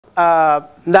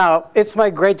now it's my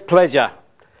great pleasure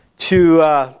to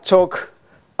talk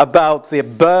about the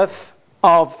birth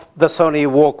of the Sony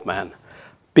Walkman,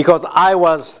 because I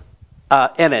was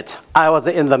in it. I was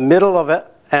in the middle of it,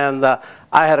 and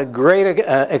I had a great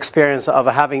experience of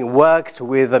having worked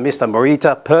with Mr.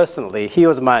 Morita personally. He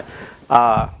was my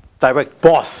direct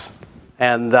boss.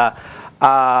 And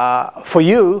for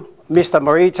you, Mr.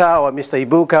 Morita or Mr.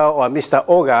 Ibuka or Mr.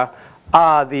 Oga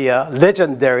are the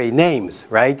legendary names,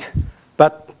 right?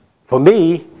 But for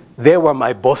me, they were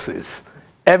my bosses.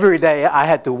 Every day I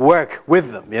had to work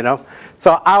with them, you know.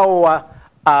 So I'll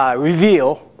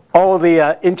reveal all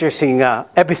the interesting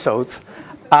episodes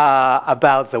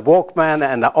about the Walkman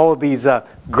and all these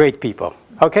great people.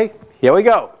 Okay, here we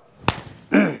go.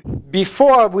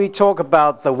 Before we talk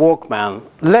about the Walkman,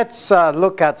 let's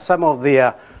look at some of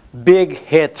the big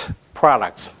hit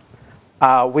products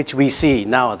which we see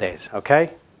nowadays,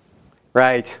 okay?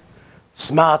 Right,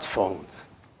 smartphones.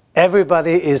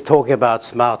 Everybody is talking about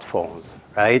smartphones,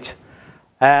 right?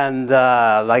 And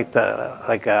like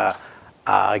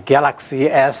Galaxy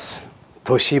S,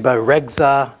 Toshiba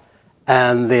Rexha,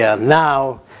 and the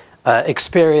now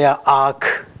Xperia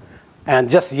Arc. And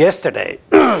just yesterday,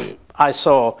 I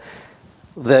saw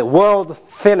the world's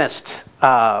thinnest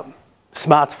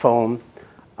smartphone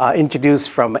introduced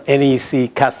from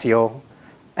NEC Casio.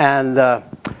 And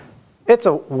it's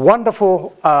a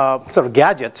wonderful sort of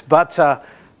gadget, but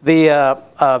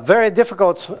the very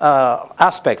difficult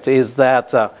aspect is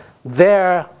that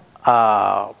their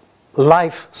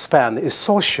lifespan is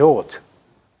so short,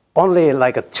 only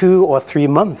like 2 or 3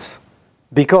 months,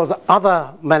 because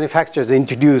other manufacturers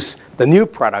introduce the new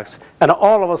products, and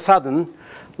all of a sudden,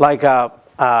 like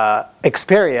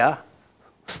Xperia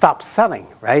stops selling,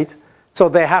 right? So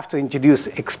they have to introduce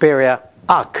Xperia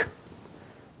Arc.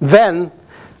 Then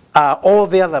all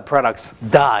the other products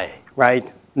die,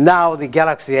 right? Now the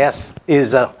Galaxy S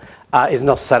is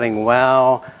not selling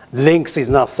well. Lynx is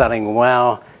not selling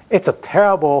well. It's a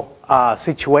terrible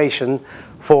situation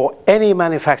for any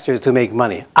manufacturer to make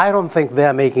money. I don't think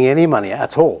they're making any money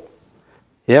at all.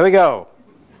 Here we go.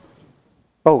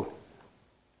 Oh,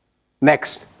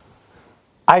 next,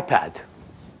 iPad.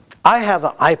 I have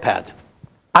an iPad.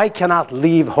 I cannot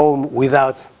leave home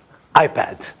without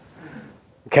iPad,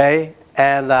 okay?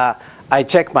 And I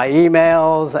check my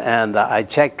emails, and I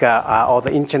check all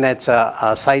the internet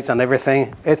sites and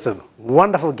everything. It's a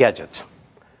wonderful gadget.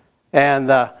 And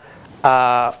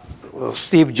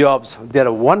Steve Jobs did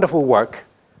a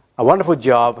wonderful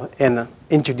job in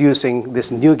introducing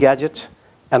this new gadget,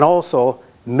 and also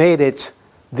made it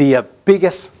the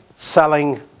biggest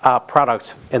selling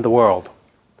product in the world.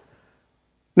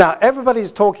 Now,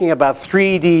 everybody's talking about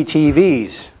 3D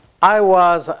TVs. I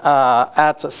was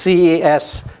at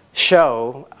CES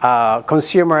show,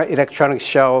 Consumer Electronics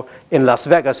Show in Las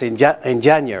Vegas in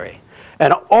January.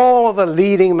 And all the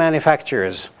leading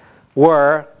manufacturers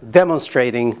were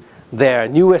demonstrating their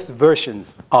newest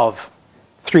versions of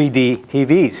 3D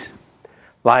TVs,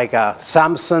 like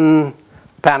Samsung,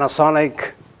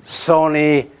 Panasonic,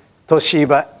 Sony,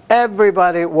 Toshiba.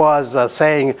 Everybody was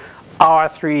saying our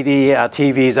 3D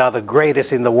TVs are the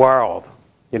greatest in the world,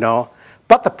 you know.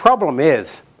 But the problem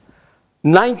is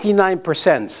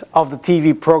 99% of the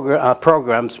TV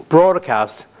programs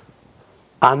broadcast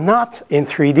are not in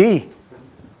 3D.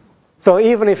 So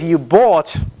even if you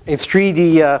bought a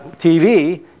 3D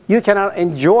TV, you cannot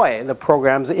enjoy the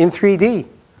programs in 3D.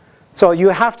 So you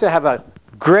have to have a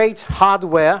great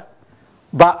hardware,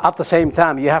 but at the same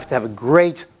time, you have to have a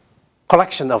great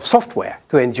collection of software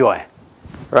to enjoy,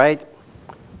 right?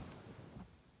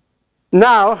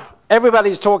 Now,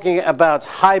 everybody's talking about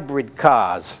hybrid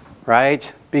cars,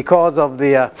 right? Because of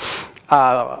the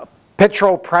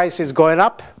petrol prices going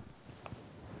up,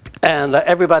 and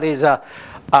everybody's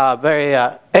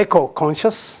very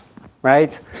eco-conscious,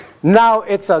 right? Now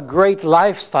it's a great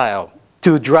lifestyle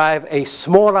to drive a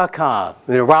smaller car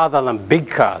rather than big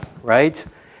cars, right?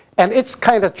 And it's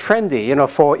kind of trendy, you know,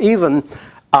 for even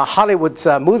Hollywood's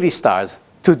movie stars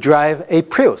to drive a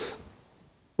Prius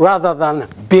rather than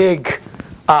big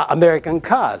American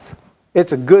cars.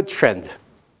 It's a good trend.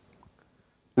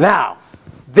 Now,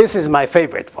 this is my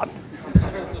favorite one.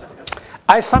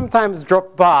 I sometimes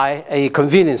drop by a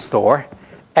convenience store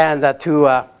and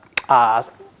to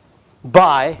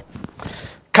buy a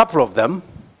couple of them,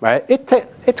 right?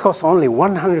 It costs only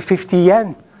 150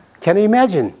 yen. Can you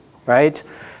imagine, right?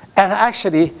 And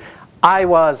actually, I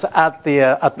was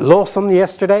at Lawson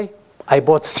yesterday. I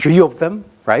bought 3 of them,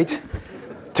 right?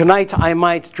 Tonight, I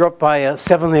might drop by a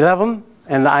 7-Eleven,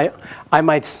 and I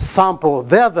might sample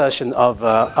their version of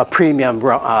a premium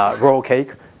roll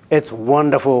cake. It's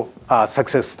wonderful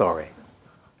success story.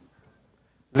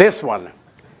 This one,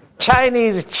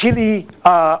 Chinese chili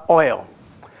oil.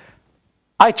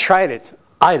 I tried it.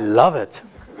 I love it.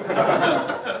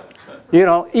 You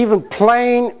know, even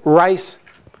plain rice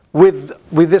with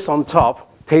this on top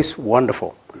tastes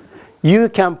wonderful. You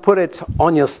can put it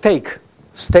on your steak.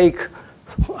 Steak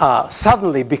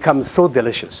suddenly becomes so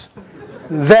delicious.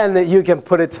 Then you can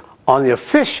put it on your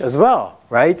fish as well,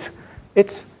 right?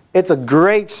 It's a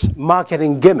great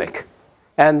marketing gimmick.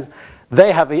 And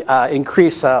they have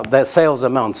increased their sales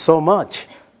amount so much.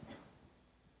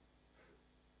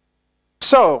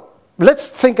 So let's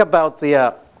think about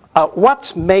the,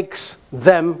 what makes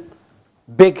them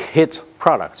big hit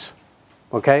products,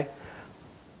 okay?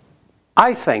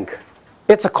 I think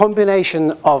it's a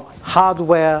combination of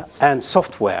hardware and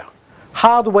software.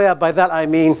 Hardware, by that I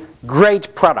mean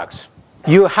great products.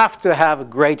 You have to have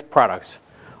great products.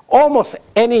 Almost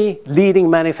any leading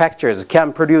manufacturers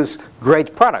can produce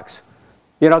great products.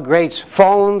 You know, great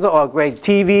phones or great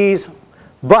TVs.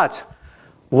 But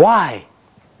why?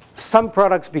 Some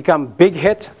products become big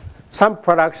hits. Some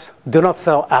products do not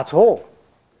sell at all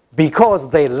because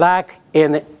they lack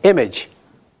in image.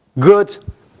 Good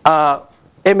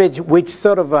image which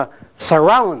sort of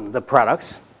surround the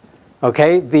products.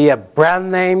 Okay, the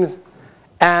brand names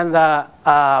and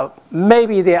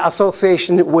maybe the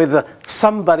association with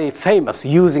somebody famous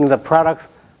using the product.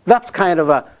 That's kind of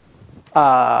a,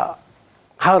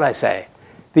 how do I say,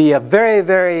 the very,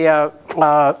 very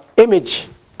image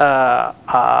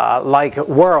like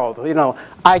world. You know,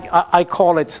 I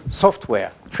call it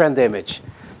software, trend image.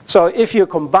 So if you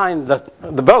combine the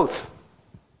both,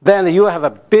 then you have a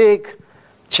big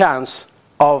chance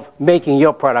of making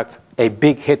your product a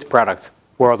big hit product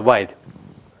worldwide.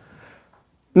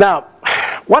 Now,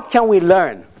 what can we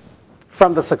learn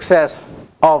from the success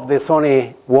of the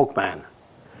Sony Walkman?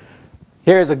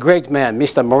 Here's a great man,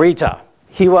 Mr. Morita.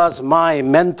 He was my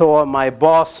mentor, my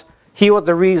boss. He was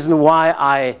the reason why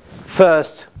I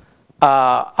first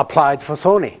applied for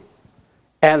Sony.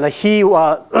 And he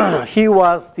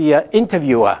was the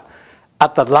interviewer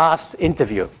at the last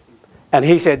interview. And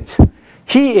he said,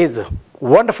 he is a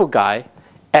wonderful guy,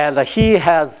 and he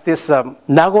has this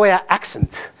Nagoya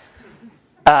accent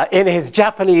in his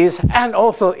Japanese and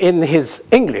also in his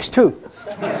English too.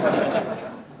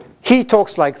 He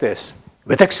talks like this.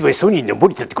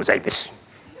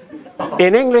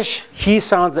 In English, he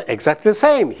sounds exactly the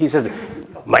same. He says,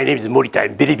 my name is Morita,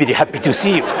 I'm very, very happy to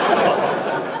see you.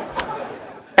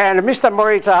 And Mr.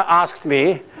 Morita asked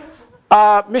me,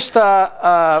 Mr.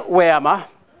 Ueyama,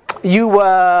 you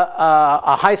were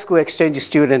a high school exchange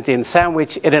student in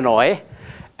Sandwich, Illinois,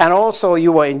 and also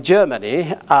you were in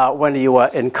Germany when you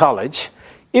were in college.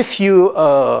 If you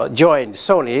joined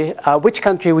Sony, which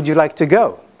country would you like to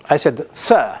go? I said,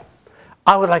 sir,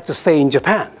 I would like to stay in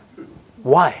Japan.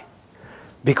 Why?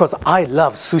 Because I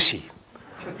love sushi.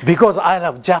 Because I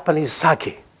love Japanese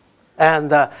sake.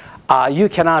 And you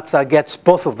cannot get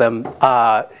both of them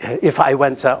if I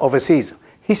went overseas.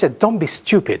 He said, don't be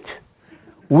stupid.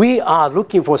 We are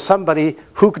looking for somebody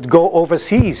who could go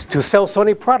overseas to sell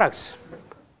Sony products.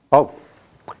 Oh,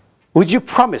 would you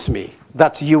promise me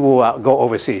that you will go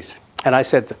overseas? And I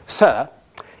said, sir,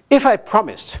 if I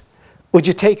promised, would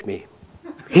you take me?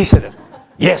 He said,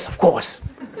 yes, of course.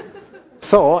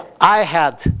 So I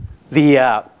had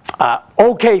the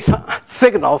okay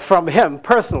signal from him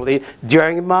personally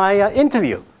during my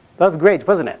interview. That was great,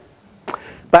 wasn't it?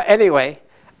 But anyway,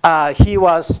 he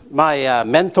was my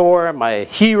mentor, my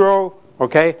hero,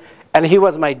 okay? And he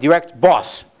was my direct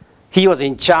boss. He was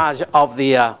in charge of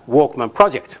the Walkman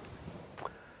project.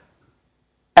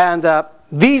 And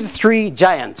these three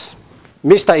giants,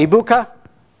 Mr. Ibuka,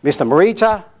 Mr.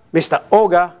 Morita, Mr.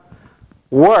 Oga,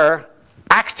 were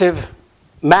active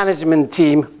management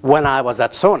team when I was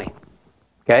at Sony.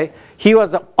 Okay? He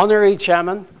was the honorary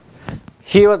chairman,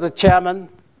 he was the chairman,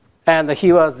 and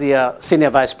he was the senior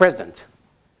vice president.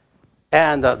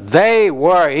 And they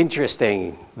were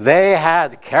interesting. They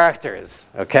had characters,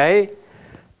 okay?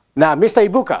 Now, Mr.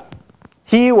 Ibuka,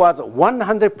 he was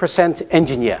 100%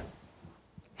 engineer.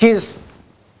 His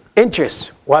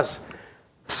interest was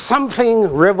something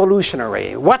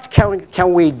revolutionary. What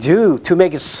can we do to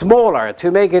make it smaller,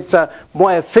 to make it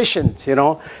more efficient, you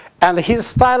know? And his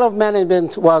style of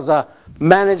management was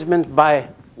management by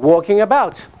walking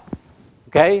about,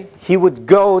 okay? He would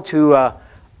go to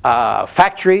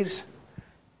factories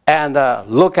and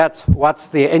look at what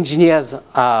the engineers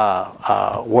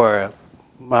were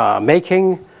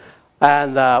making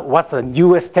and what the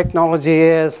newest technology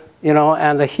is, you know,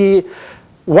 and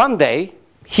one day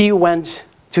he went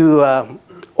to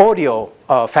audio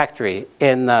factory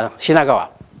in Shinagawa,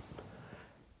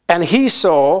 And he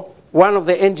saw one of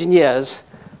the engineers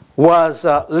was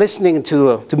listening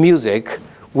to music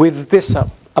with this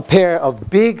a pair of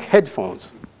big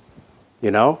headphones,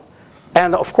 you know.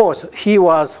 And of course, he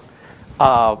was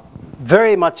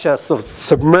very much sort of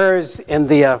submerged in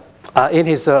the in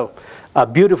his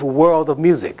beautiful world of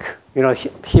music. You know,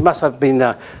 he must have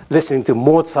been listening to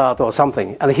Mozart or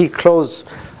something, and he closed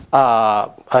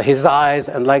his eyes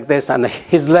and like this, and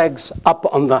his legs up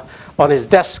on his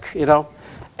desk, you know.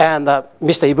 And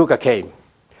Mr. Ibuka came.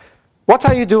 What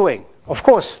are you doing? Of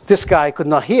course, this guy could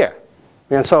not hear,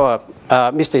 and so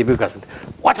Mr. Ibuka said,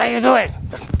 "What are you doing?"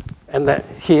 And then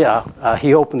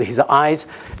he opened his eyes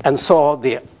and saw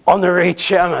the honorary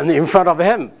chairman in front of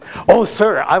him. "Oh,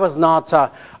 sir, I was not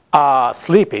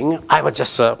sleeping. I was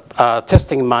just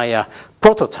testing my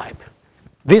prototype."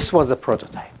 This was a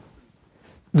prototype.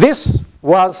 This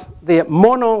was the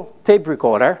mono tape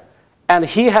recorder, and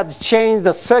he had changed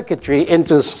the circuitry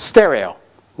into stereo,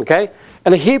 okay?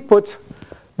 And he put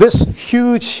this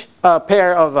huge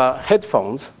pair of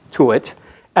headphones to it,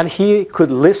 and he could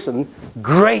listen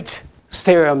great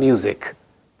stereo music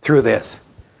through this.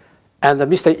 And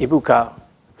Mr. Ibuka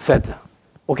said,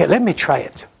 "Okay, let me try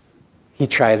it." He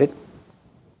tried it.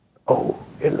 "Oh,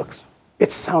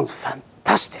 it sounds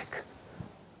fantastic.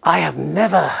 I have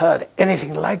never heard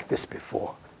anything like this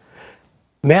before.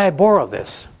 May I borrow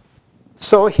this?"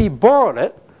 So he borrowed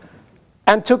it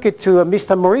and took it to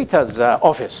Mr. Morita's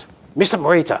office. "Mr.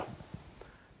 Morita,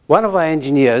 one of our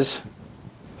engineers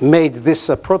made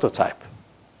this prototype.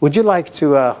 Would you like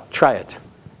to try it?"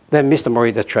 Then Mr.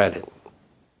 Morita tried it.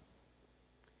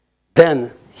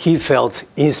 Then he felt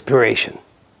inspiration.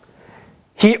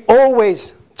 He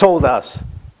always told us,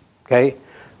 okay,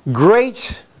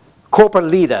 great corporate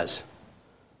leaders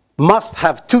must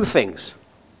have two things.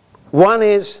 One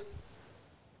is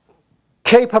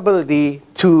capability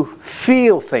to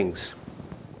feel things,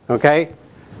 okay?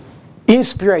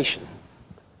 Inspiration.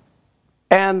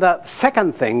 And the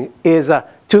second thing is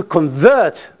to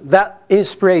convert that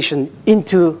inspiration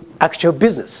into actual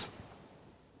business,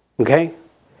 okay?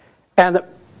 And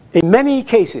in many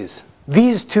cases,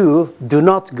 these two do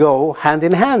not go hand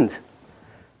in hand.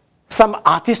 Some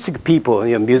artistic people,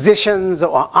 you know, musicians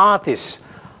or artists,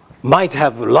 might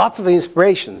have lots of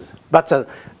inspirations, but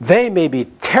they may be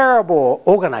terrible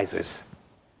organizers,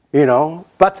 you know.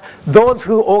 But those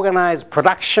who organize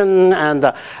production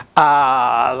and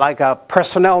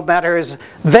personnel matters,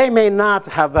 they may not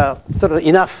have sort of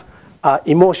enough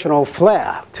emotional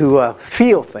flair to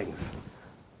feel things.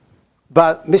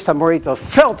 But Mr. Morita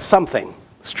felt something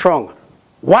strong.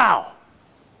 Wow,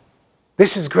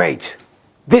 this is great.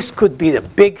 This could be the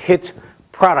big hit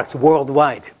product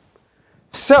worldwide.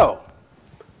 So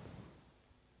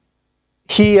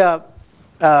he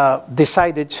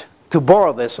decided to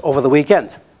borrow this over the weekend.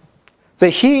 So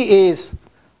he is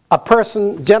a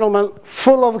gentleman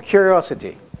full of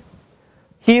curiosity.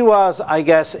 He was, I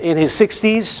guess, in his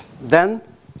 60s then,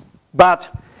 but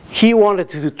he wanted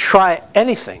to try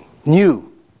anything new,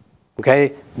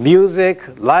 okay? Music,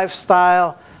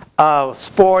 lifestyle,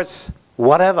 sports,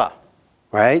 whatever,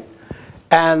 right?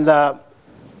 And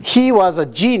he was a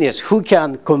genius who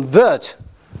can convert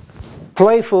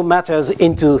playful matters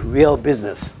into real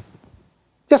business.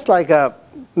 Just like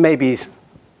maybe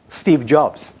Steve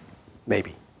Jobs,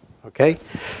 maybe, okay?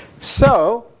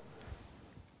 So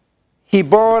he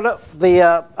borrowed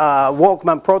the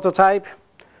Walkman prototype.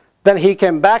 Then he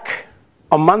came back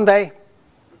on Monday,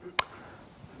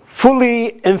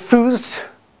 fully enthused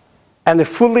and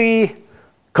fully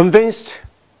convinced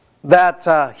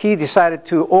that he decided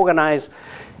to organize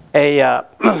a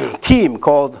team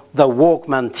called the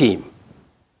Walkman team.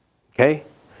 Okay?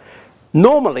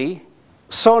 Normally,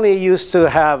 Sony used to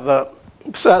have,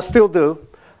 still do,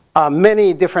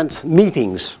 many different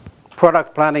meetings,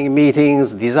 product planning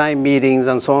meetings, design meetings,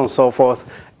 and so on and so forth,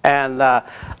 and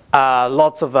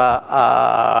lots of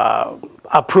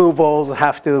approvals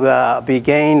have to be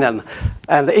gained,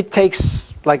 and it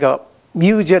takes like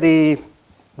usually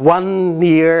 1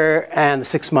 year and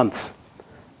 6 months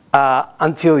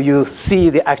until you see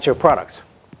the actual product.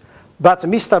 But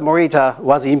Mr. Morita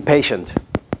was impatient.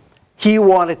 He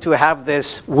wanted to have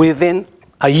this within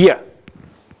a year.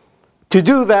 To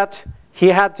do that, he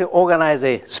had to organize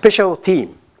a special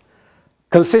team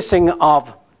consisting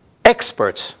of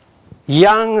experts,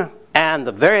 young and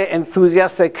very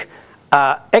enthusiastic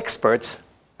experts,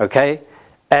 okay,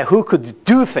 who could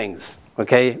do things,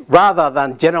 okay, rather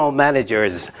than general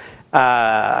managers.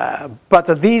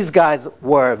 But these guys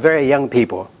were very young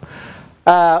people,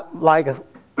 like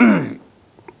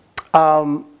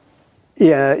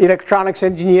electronics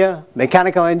engineer,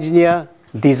 mechanical engineer,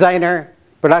 designer,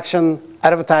 production,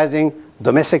 advertising,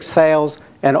 domestic sales,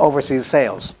 and overseas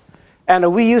sales.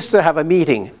 And we used to have a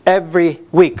meeting every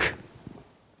week.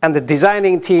 And the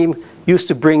designing team used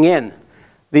to bring in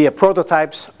the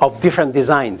prototypes of different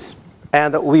designs.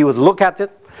 And we would look at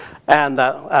it, and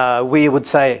we would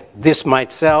say, this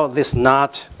might sell, this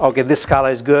not, okay, this color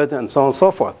is good, and so on and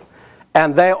so forth.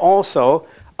 And they also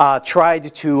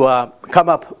tried to come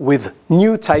up with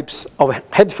new types of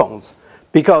headphones,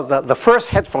 because the first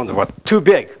headphones were too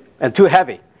big and too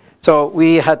heavy. So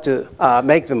we had to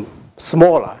make them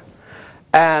smaller.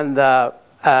 And, but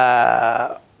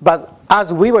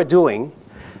as we were doing,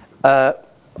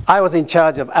 I was in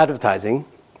charge of advertising,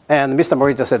 and Mr.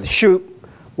 Morita said, Shu,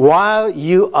 while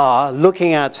you are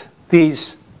looking at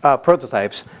these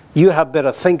prototypes, you have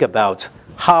better think about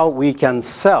how we can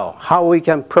sell, how we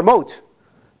can promote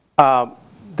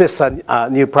this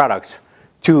new product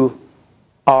to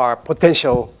our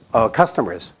potential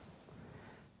customers.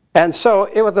 And so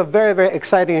it was a very, very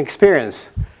exciting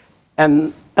experience.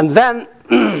 And then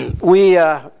we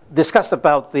discussed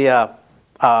about the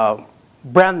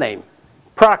brand name,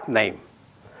 product name.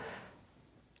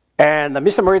 And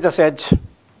Mr. Morita said,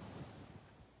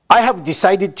 I have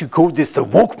decided to call this the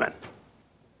Walkman.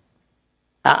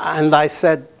 And I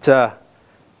said, Mr.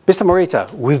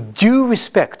 Morita, with due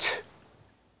respect,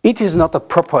 it is not a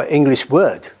proper English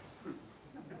word.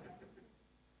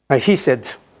 And he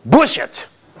said, bullshit.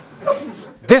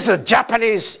 This is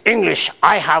Japanese English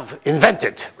I have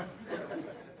invented.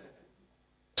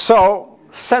 So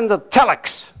send a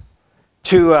telex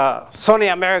to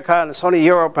Sony America and Sony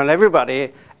Europe and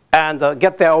everybody and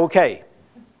get their okay.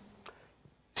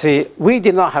 See, we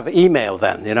did not have email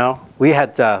then, you know. We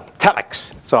had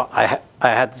telex. So I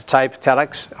had to type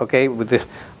telex, okay, with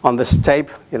on this tape,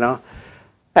 you know.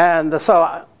 And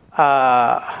so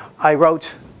I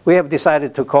wrote, we have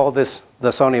decided to call this the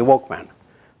Sony Walkman.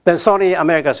 Then Sony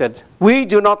America said, we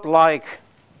do not like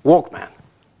Walkman.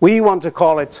 We want to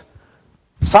call it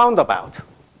Soundabout.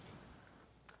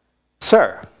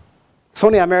 Sir,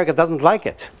 Sony America doesn't like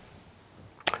it.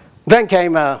 Then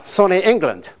came Sony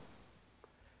England.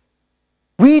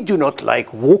 We do not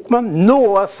like Walkman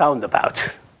nor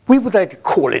Soundabout. We would like to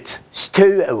call it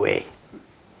Stowaway.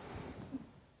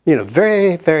 You know,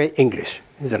 very, very English,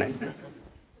 isn't it?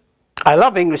 I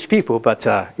love English people, but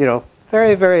you know,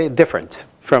 very, very different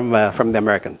from the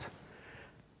Americans.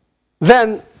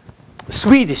 Then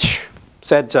Swedish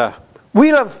said,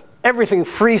 we love everything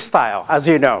freestyle, as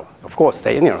you know. Of course,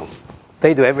 they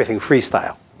do everything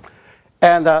freestyle.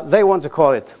 And they want to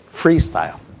call it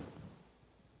freestyle.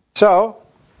 So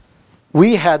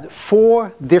we had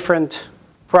 4 different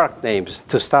product names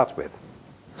to start with.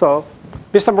 So,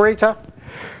 Mr. Morita,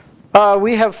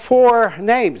 we have 4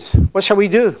 names. What shall we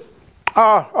do?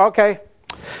 Oh, okay.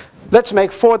 Let's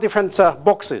make 4 different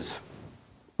boxes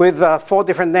with 4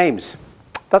 different names.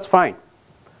 That's fine.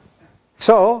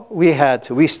 So we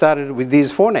started with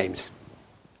these 4 names.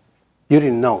 You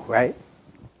didn't know, right?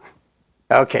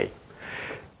 Okay.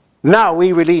 Now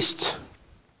we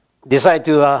decided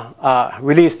to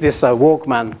release this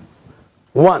Walkman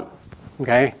 1,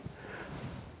 okay?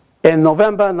 In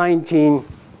November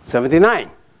 1979.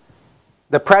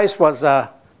 The price was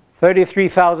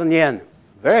 33,000 yen.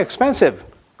 Very expensive,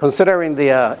 considering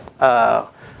the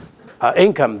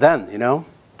income then, you know.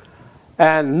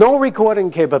 And no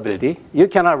recording capability. You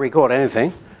cannot record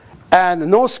anything. And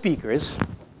no speakers,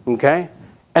 okay?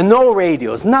 And no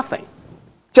radios, nothing.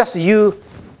 Just you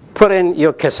put in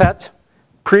your cassette,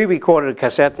 pre-recorded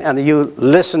cassette, and you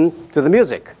listen to the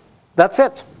music. That's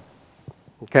it,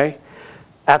 okay?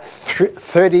 At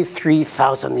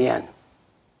 33,000 yen.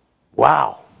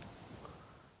 Wow.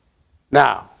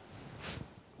 Now,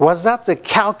 was that the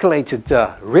calculated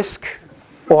risk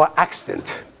or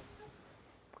accident?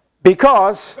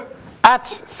 Because at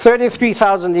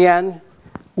 33,000 yen,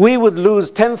 we would lose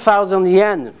 10,000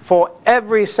 yen for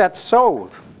every set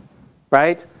sold,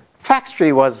 right?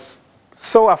 Factory was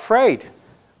so afraid.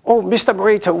 Oh, Mr.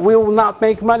 Morita, we will not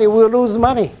make money, we'll lose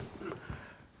money.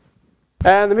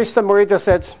 And Mr. Morita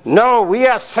said, no, we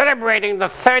are celebrating the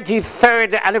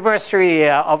 33rd anniversary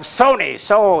of Sony,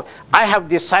 so I have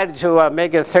decided to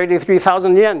make it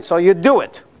 33,000 yen, so you do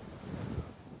it.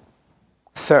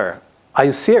 Sir, are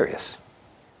you serious?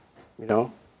 You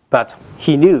know, but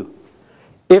he knew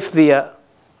if the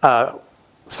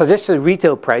suggested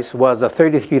retail price was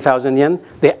 33,000 yen,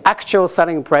 the actual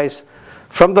selling price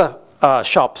from the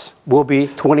shops will be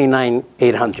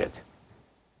 29,800.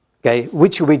 Okay,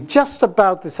 which will be just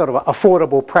about the sort of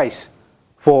affordable price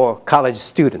for college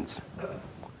students.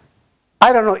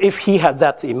 I don't know if he had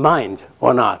that in mind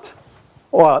or not,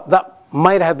 or that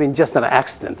might have been just an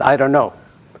accident. I don't know.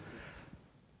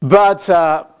 But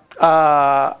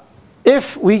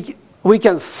if we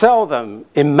can sell them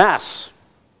in mass,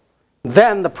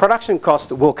 then the production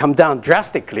cost will come down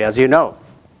drastically, as you know.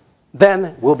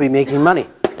 Then we'll be making money.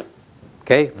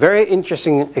 Okay, very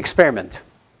interesting experiment.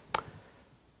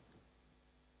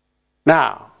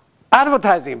 Now,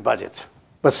 advertising budget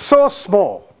was so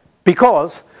small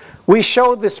because we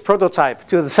showed this prototype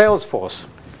to the sales force,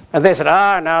 and they said,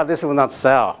 no, this will not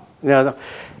sell. You know,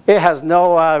 it has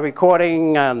no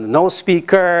recording and no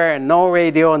speaker and no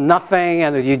radio, nothing,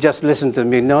 and you just listen to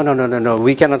me. No,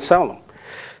 we cannot sell them.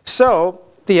 So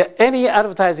any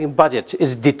advertising budget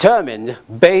is determined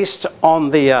based on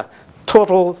the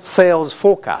total sales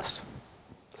forecast.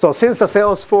 So since the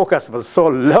sales forecast was so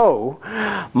low,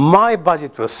 my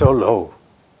budget was so low.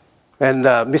 And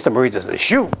Mr. Morita said,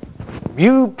 "Shoo,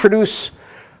 you produce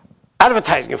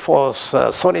advertising for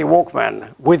Sony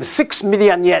Walkman with 6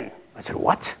 million yen. I said,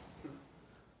 what?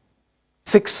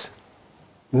 6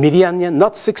 million yen?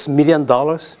 Not $6 million?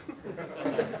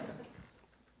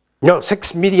 No,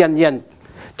 6 million yen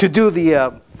to do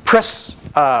the press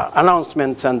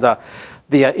announcement and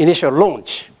the initial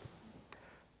launch.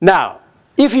 Now,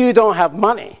 if you don't have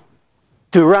money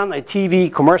to run a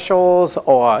TV commercials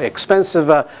or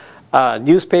expensive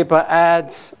newspaper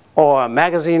ads or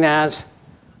magazine ads,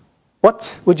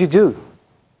 what would you do?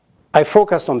 I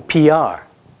focus on PR.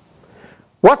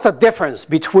 What's the difference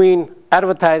between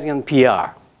advertising and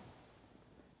PR?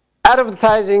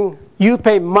 Advertising, you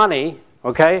pay money,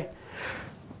 okay,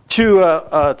 to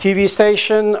a TV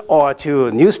station or to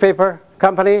a newspaper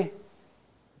company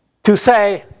to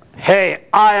say, hey,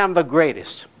 I am the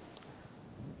greatest.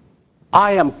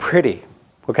 I am pretty,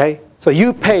 okay? So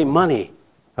you pay money,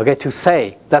 okay, to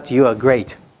say that you are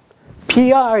great.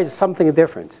 PR is something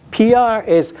different. PR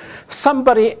is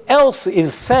somebody else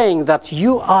is saying that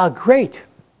you are great,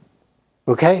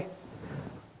 okay?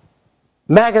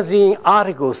 Magazine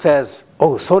article says,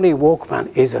 oh, Sony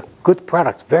Walkman is a good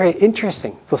product, very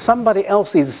interesting. So somebody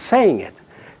else is saying it.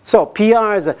 So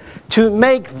PR is to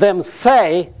make them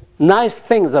say nice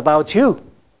things about you,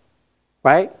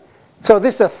 right? So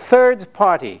this is a third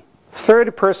party,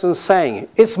 third person saying it.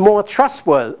 It's more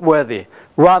trustworthy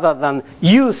rather than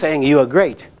you saying you are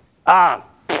great.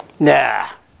 Nah,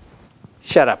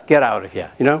 shut up, get out of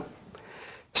here, you know?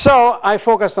 So I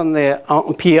focus on the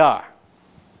PR.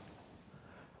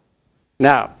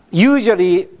 Now,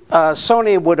 usually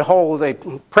Sony would hold a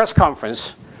press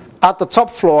conference at the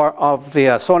top floor of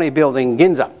the Sony building,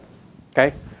 Ginza,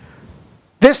 okay?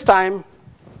 This time,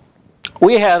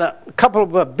 we had a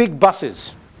couple of big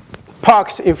buses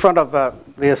parked in front of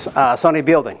this Sony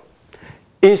building.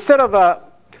 Instead of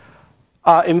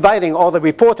inviting all the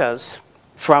reporters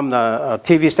from the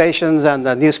TV stations and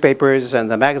the newspapers and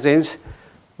the magazines,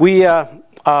 we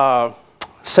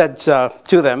said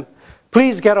to them,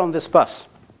 please get on this bus,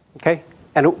 okay?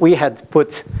 And we had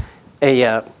put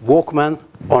a Walkman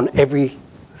on every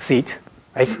seat,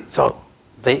 right? So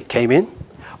they came in.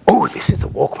 Oh, this is the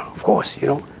Walkman, of course, you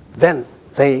know. Then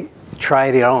they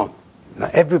tried it on. Now,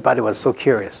 everybody was so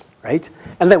curious, right?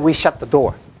 And then we shut the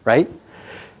door, right?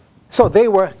 So they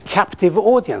were captive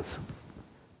audience.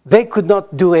 They could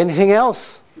not do anything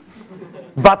else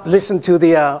but listen to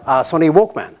the Sony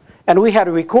Walkman. And we had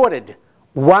recorded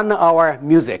 1 hour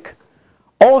music,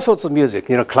 all sorts of music,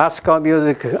 you know, classical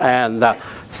music and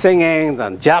singing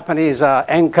and Japanese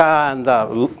enka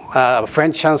and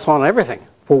French chanson and everything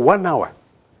for 1 hour.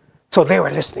 So they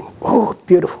were listening. Oh,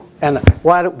 beautiful. And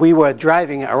while we were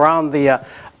driving around the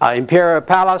Imperial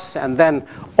Palace and then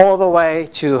all the way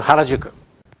to Harajuku.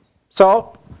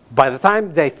 So by the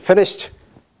time they finished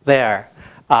their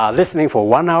listening for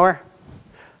 1 hour,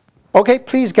 okay,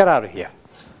 please get out of here.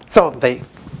 So they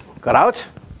got out.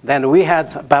 Then we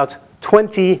had about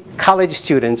 20 college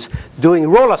students doing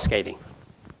roller skating,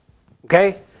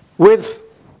 okay, with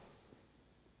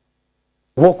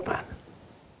Walkman.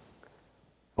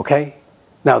 Okay?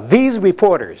 Now, these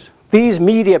reporters, these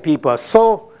media people are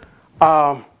so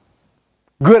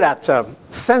good at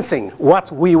sensing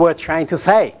what we were trying to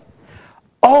say.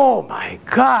 Oh my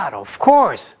God, of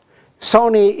course,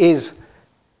 Sony is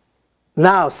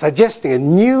now suggesting a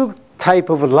new type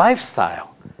of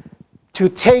lifestyle to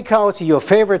take out your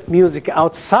favorite music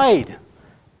outside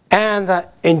and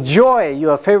enjoy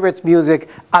your favorite music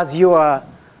as you are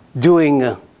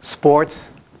doing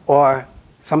sports or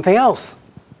something else.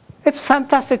 It's a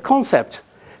fantastic concept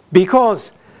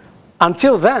because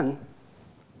until then,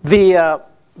 the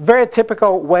very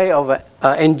typical way of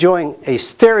enjoying a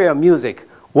stereo music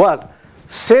was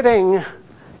sitting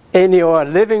in your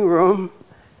living room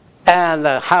and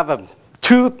have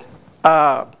 2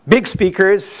 big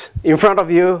speakers in front of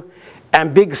you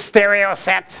and big stereo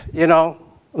set, you know,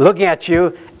 looking at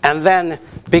you, and then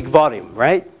big volume,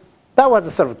 right? That was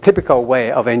a sort of typical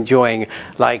way of enjoying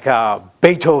like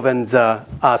Beethoven's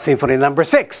Symphony No.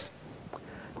 6.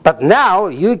 But now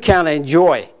you can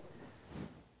enjoy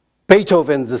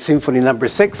Beethoven's Symphony No.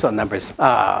 6 or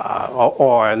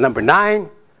No. 9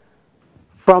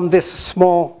 from this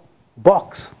small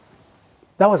box.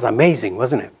 That was amazing,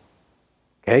 wasn't it?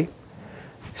 Okay.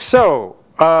 So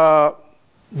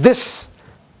this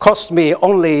cost me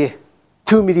only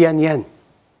 2 million yen.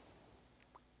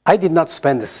 I did not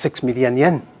spend 6 million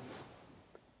yen.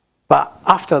 But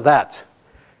after that,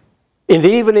 in the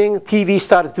evening, TV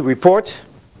started to report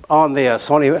on the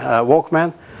Sony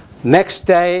Walkman. Next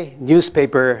day,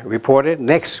 newspaper reported.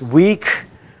 Next week,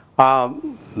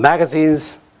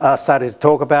 magazines started to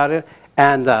talk about it.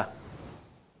 And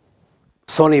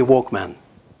Sony Walkman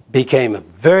became a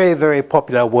very, very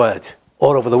popular word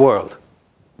all over the world.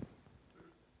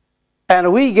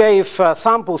 And we gave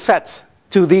sample sets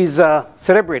to these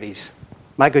celebrities,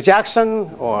 Michael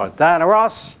Jackson or Diana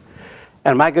Ross.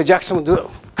 And Michael Jackson would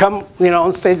come, you know,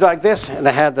 on stage like this, and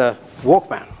they had the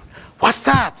Walkman. What's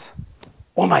that?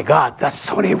 Oh my God, that's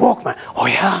Sony Walkman. Oh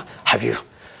yeah, have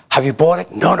you bought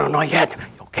it? No, not yet.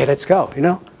 Okay, let's go, you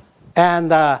know.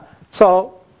 And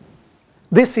so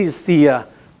this is the,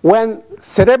 when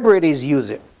celebrities use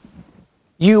it,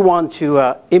 you want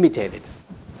to imitate it.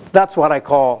 That's what I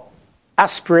call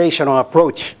aspirational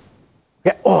approach.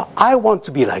 Yeah, oh, I want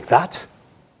to be like that.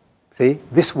 See,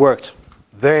 this worked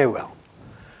very well.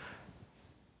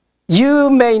 You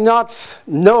may not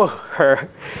know her.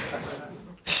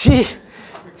 She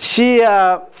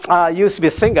used to be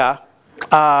a singer,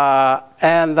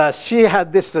 and she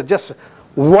had this just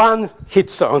one hit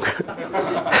song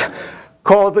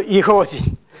called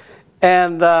Ihojin.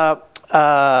 And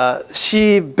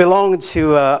she belonged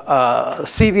to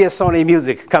CBS Sony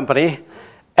Music Company,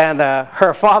 and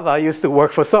her father used to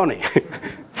work for Sony.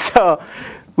 So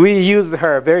we used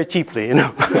her very cheaply, you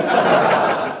know.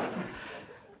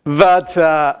 But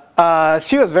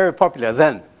she was very popular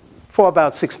then, for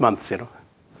about 6 months, you know.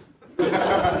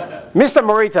 Mr.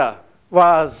 Morita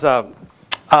was a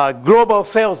global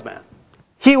salesman.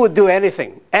 He would do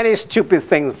anything, any stupid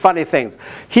things, funny things.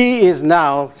 He is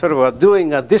now sort of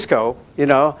doing a disco, you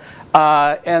know,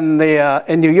 in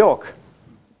New York.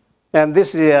 And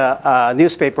this is a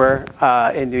newspaper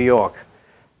in New York.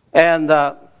 And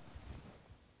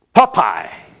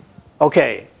Popeye,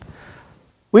 okay.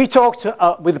 We talked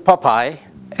with Popeye,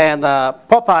 and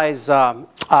Popeye's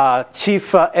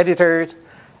chief editor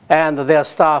and their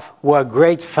staff were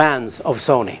great fans of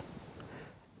Sony.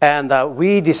 And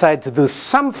we decided to do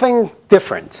something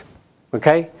different,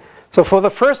 okay? So for the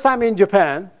first time in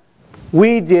Japan,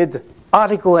 we did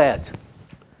article ad.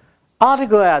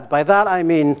 Article ad, by that I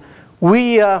mean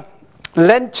we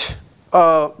lent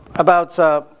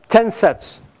about 10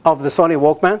 sets of the Sony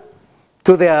Walkman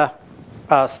to their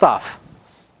staff.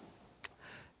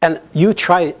 And you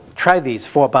try these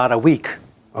for about a week,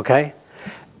 okay?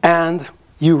 And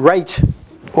you write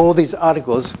all these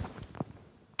articles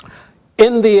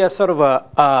in the sort of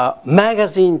a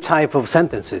magazine type of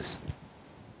sentences,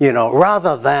 you know,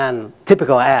 rather than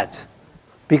typical ads.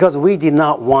 Because we did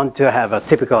not want to have a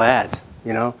typical ad,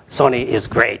 you know. Sony is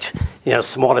great, you know,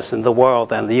 smallest in the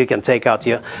world, and you can take out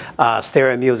your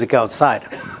stereo music outside.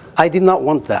 I did not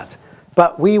want that.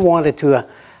 But we wanted to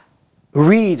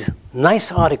read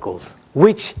nice articles,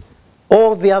 which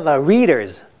all the other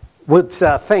readers would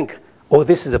think, oh,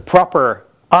 this is a proper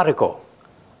article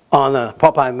on a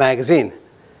Popeye magazine.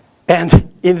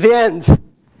 And in the end,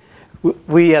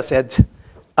 we said,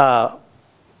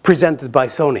 presented by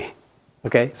Sony.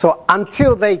 Okay? So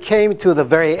until they came to the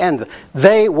very end,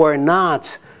 they were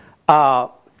not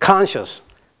conscious.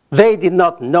 They did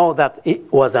not know that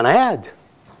it was an ad.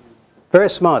 Very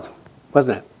smart,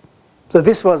 wasn't it? So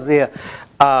this was the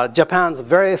Japan's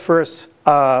very first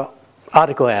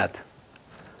article ad.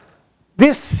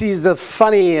 This is a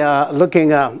funny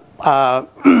looking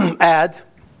ad.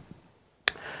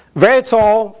 Very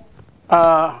tall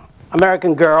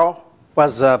American girl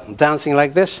was dancing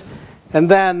like this. And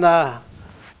then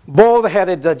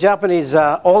bald-headed Japanese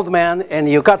old man in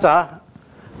yukata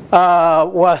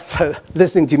was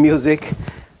listening to music.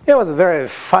 It was a very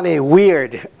funny,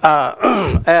 weird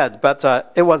ad,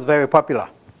 but it was very popular.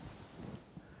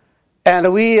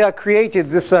 And we created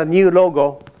this new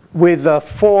logo with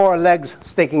 4 legs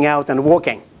sticking out and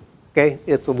walking. Okay,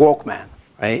 it's a Walkman,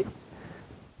 right?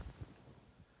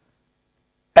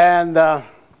 And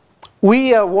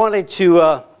we wanted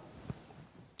to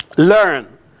learn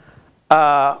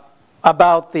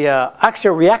about the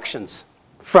actual reactions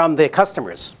from the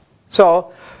customers.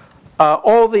 So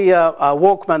all the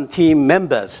Walkman team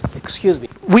members, excuse me,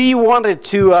 we wanted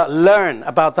to learn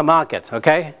about the market,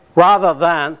 okay? Rather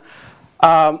than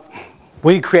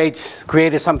we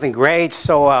created something great,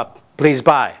 so please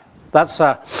buy.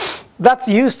 That's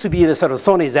used to be the sort of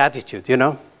Sony's attitude, you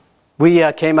know?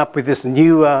 We came up with this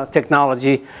new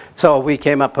technology, so we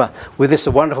came up with this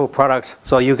wonderful products,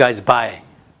 so you guys buy.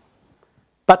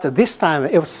 But this time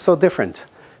it was so different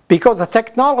because the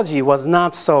technology was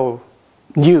not so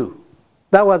new.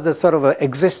 That was a sort of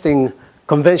existing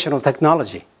conventional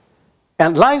technology.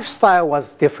 And lifestyle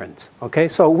was different, okay?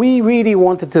 So we really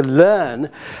wanted to learn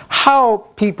how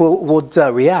people would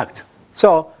react.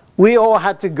 So we all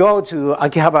had to go to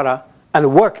Akihabara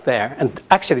and work there and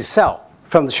actually sell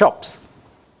from the shops.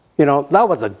 You know, that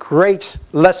was a great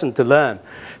lesson to learn.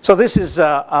 So this is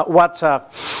what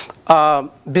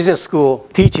business school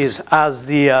teaches as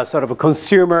the sort of a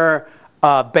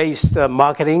consumer-based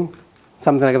marketing,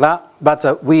 something like that.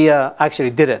 But we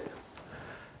actually did it.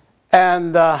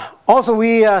 And also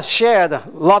we shared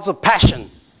lots of passion,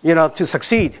 you know, to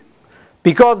succeed.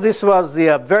 Because this was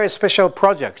the very special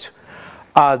project,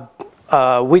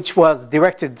 which was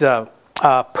directed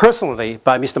personally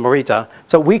by Mr. Morita,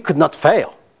 so we could not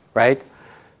fail, right?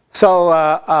 So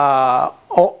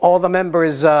all the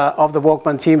members of the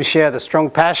Walkman team shared a strong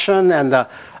passion and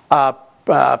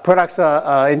products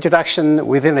introduction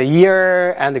within a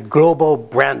year and the global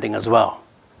branding as well,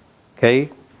 okay?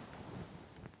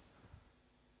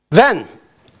 Then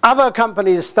other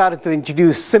companies started to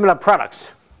introduce similar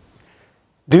products.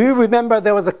 Do you remember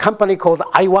there was a company called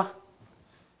Aiwa?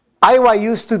 Aiwa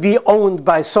used to be owned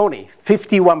by Sony,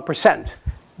 51%,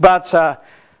 but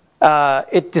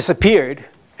it disappeared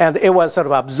and it was sort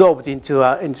of absorbed into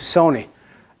Sony.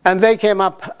 And they came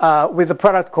up with a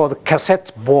product called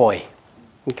Cassette Boy,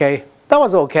 okay? That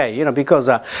was okay, you know, because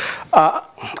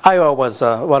Aiwa was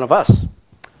one of us.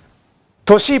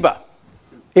 Toshiba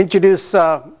introduced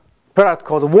a product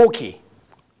called Walkie.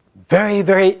 Very,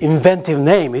 very inventive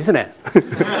name, isn't it?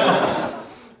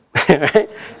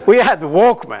 We had the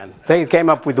Walkman. They came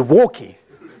up with the Walkie.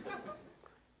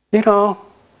 You know,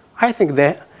 I think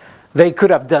they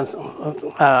could have done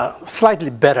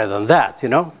slightly better than that, you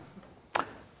know.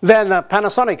 Then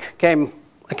Panasonic came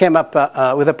up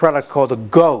with a product called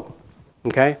Go,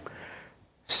 okay.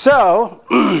 So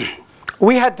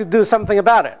we had to do something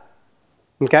about it,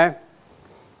 okay.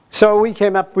 So we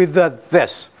came up with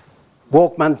this.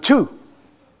 Walkman 2.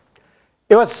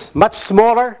 It was much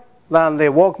smaller than the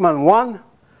Walkman 1,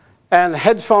 and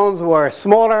headphones were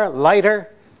smaller, lighter.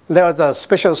 There was a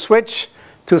special switch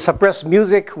to suppress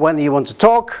music when you want to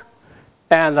talk,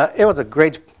 and it was a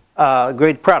great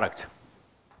product.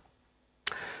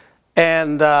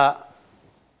 And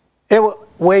it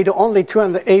weighed only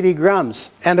 280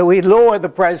 grams, and we lowered the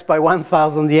price by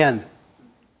 1,000 yen.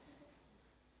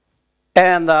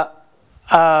 And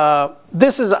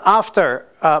this is after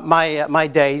my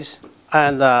days,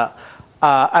 and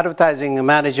advertising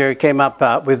manager came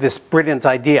up with this brilliant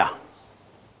idea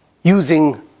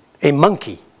using a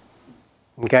monkey,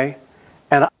 okay?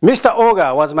 And Mr.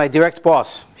 Oga was my direct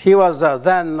boss. He was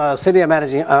then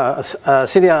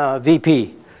senior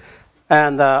VP,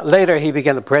 and later he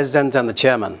became the president and the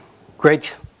chairman.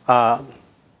 Great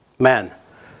man.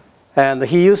 And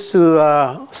he used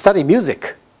to study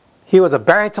music. He was a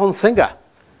baritone singer.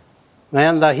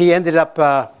 And he ended up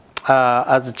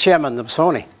as the chairman of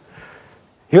Sony.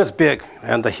 He was big,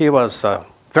 and he was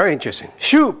very interesting.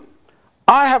 Shu,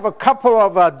 I have a couple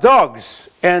of dogs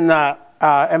in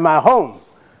my home,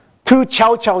 2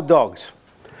 Chow Chow dogs.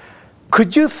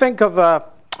 Could you think of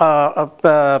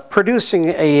producing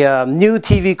a new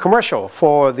TV commercial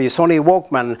for the Sony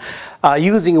Walkman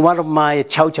using one of my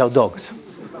Chow Chow dogs?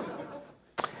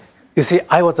 You see,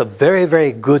 I was a very,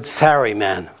 very good salary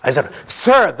man. I said,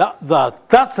 sir,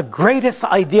 that's the greatest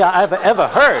idea I've ever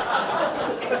heard.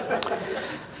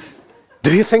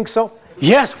 Do you think so?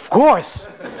 Yes, of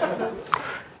course.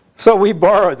 So we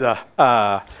borrowed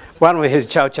one of his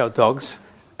Chow Chow dogs,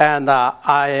 and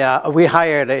we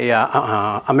hired a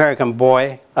American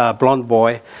boy, a blonde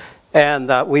boy,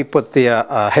 and we put the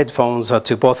headphones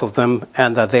to both of them,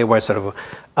 and they were sort of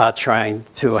trying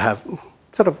to have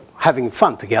having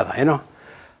fun together, you know.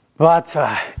 But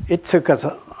it took us,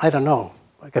 I don't know,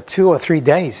 like 2 or 3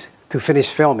 days to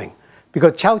finish filming,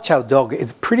 because Chow Chow dog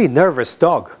is a pretty nervous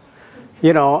dog,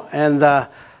 you know. And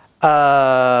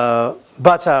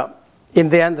but in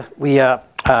the end, we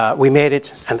made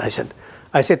it, and I said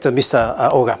to Mr.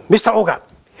 Oga, Mr. Oga,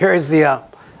 here is the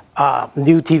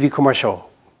new TV commercial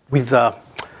with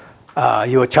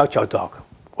your Chow Chow dog.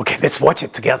 Okay, let's watch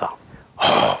it together.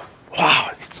 Oh, wow,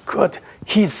 it's good.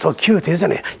 he's so cute,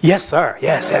 isn't he? Yes, sir.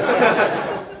 Yes, yes.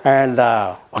 And,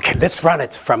 okay, let's run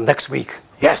it from next week.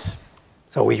 Yes.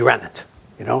 So we ran it,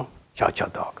 you know, Chow Chow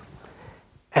dog.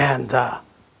 And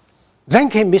then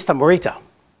came Mr. Morita.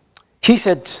 He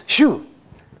said, Shu,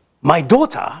 my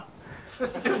daughter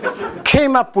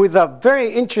came up with a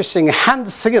very interesting hand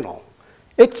signal.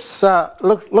 It's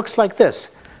looks like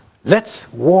this. Let's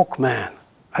Walkman.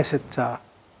 I said,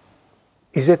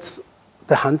 is it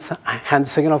the hand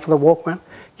signal for the Walkman?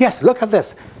 Yes, look at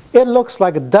this. It looks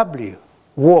like a W,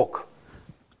 walk.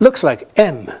 Looks like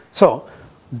M. So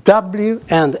W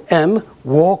and M,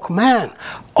 Walkman.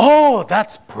 Oh,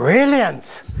 that's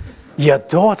brilliant. Your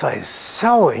daughter is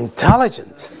so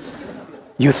intelligent.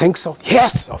 You think so?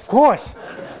 Yes, of course.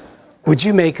 Would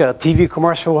you make a TV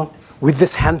commercial with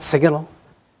this hand signal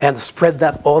and spread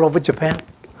that all over Japan?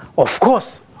 Of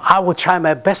course, I will try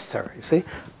my best, sir. You see,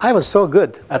 I was so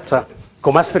good at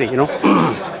Gomastri, you know.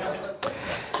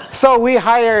 So we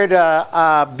hired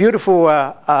beautiful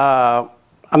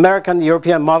American,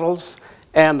 European models,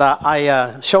 and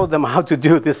I showed them how to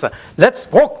do this.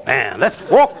 Let's walk,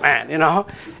 man, you know.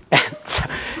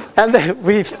 And then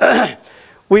we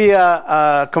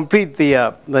complete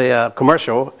the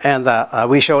commercial, and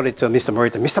we showed it to Mr.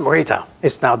 Morita. Mr. Morita,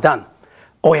 it's now done.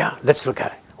 Oh yeah, let's look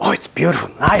at it. Oh, it's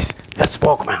beautiful, nice. Let's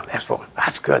walk, man. Let's walk.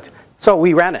 That's good. So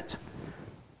we ran it,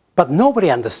 but nobody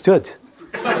understood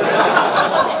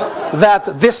that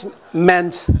this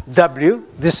meant W,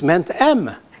 this meant M.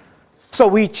 So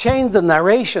we changed the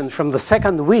narration from the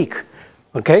second week.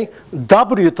 Okay,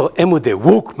 W to M de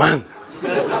Walkman.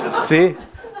 See,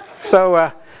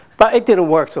 so but it didn't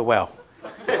work so well.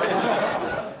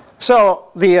 So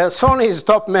the Sony's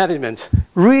top management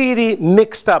really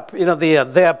mixed up, you know,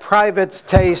 their private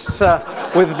tastes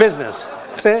with business.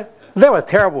 See, they were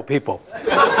terrible people.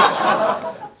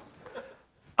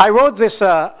 I wrote this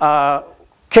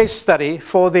case study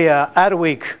for the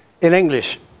Adweek in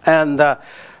English, and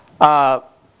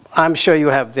I'm sure you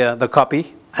have the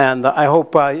copy, and I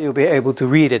hope you'll be able to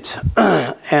read it.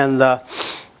 And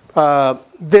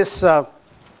this.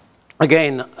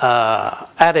 Again,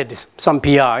 added some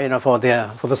PR, you know, for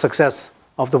the success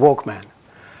of the Walkman.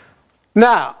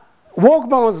 Now,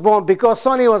 Walkman was born because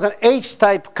Sony was an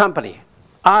H-type company.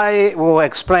 I will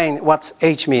explain what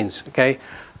H means, okay,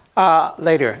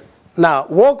 later. Now,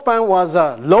 Walkman was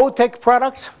a low-tech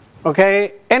product,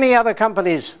 okay? Any other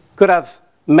companies could have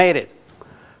made it.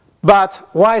 But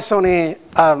why Sony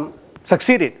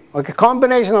succeeded? Okay,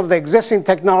 combination of the existing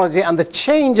technology and the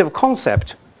change of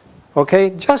concept. Okay,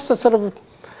 just a sort of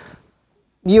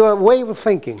your way of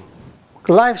thinking,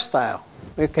 lifestyle,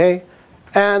 okay?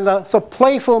 And so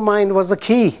playful mind was the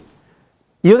key.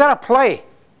 You gotta play.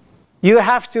 You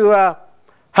have to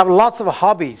have lots of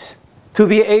hobbies to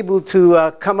be able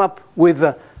to come up with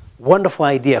a wonderful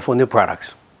idea for new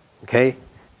products, okay?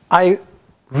 I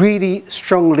really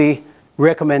strongly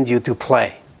recommend you to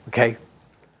play, okay?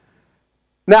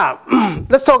 Now,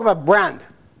 let's talk about brand.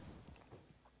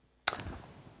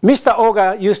 Mr.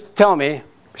 Oga used to tell me,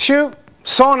 Shu,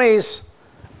 Sony's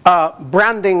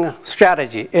branding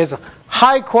strategy is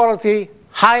high quality,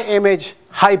 high image,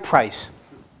 high price.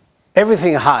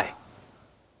 Everything high.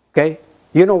 Okay?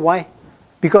 You know why?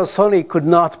 Because Sony could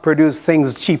not produce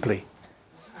things cheaply.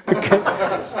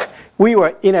 Okay? We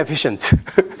were inefficient.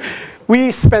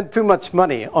 We spent too much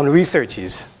money on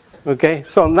researches. Okay?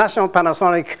 So National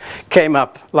Panasonic came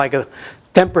up like a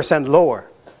 10% lower.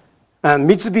 And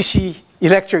Mitsubishi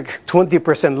Electric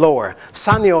 20% lower,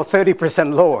 Sanyo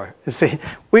 30% lower. You see,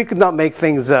 we could not make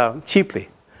things cheaply.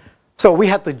 So we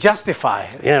had to justify,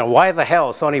 you know, why the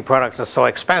hell Sony products are so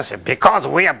expensive? Because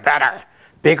we are better.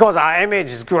 Because our image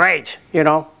is great, you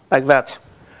know, like that.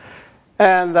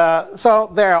 And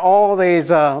so there are all these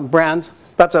brands.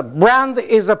 But a brand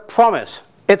is a promise.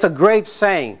 It's a great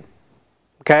saying,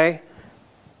 okay?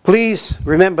 Please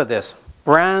remember this.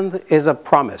 Brand is a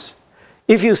promise.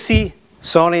 If you see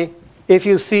Sony, if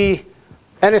you see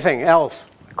anything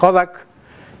else, Kodak,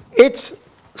 it's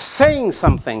saying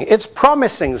something. It's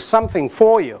promising something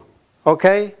for you,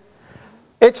 okay?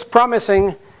 It's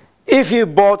promising if you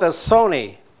bought a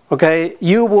Sony, okay,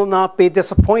 you will not be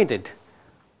disappointed.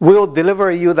 We'll deliver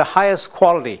you the highest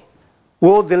quality.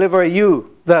 We'll deliver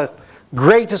you the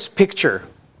greatest picture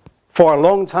for a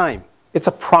long time. It's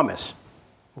a promise,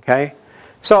 okay?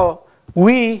 So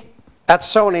we at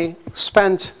Sony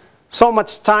spent so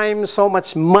much time, so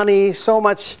much money, so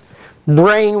much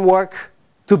brain work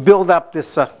to build up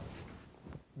this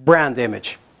brand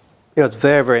image. It was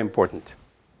very, very important.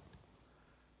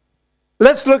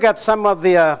 Let's look at some of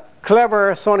the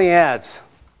clever Sony ads.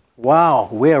 Wow,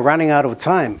 we are running out of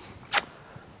time.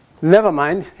 Never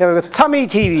mind. Here we go. Tummy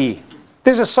TV.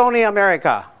 This is Sony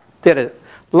America. Did it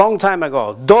long time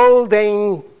ago. Dole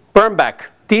Dane Bernbach,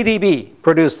 DDB,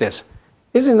 produced this.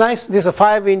 Isn't it nice? This is a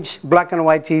 5-inch black and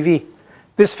white TV.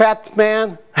 This fat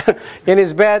man in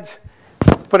his bed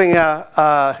putting his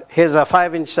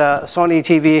 5-inch Sony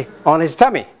TV on his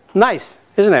tummy. Nice,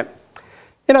 isn't it?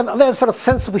 You know, there's a sort of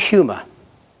sense of humor,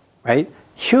 right?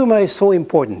 Humor is so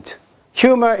important.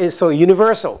 Humor is so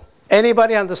universal.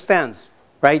 Anybody understands,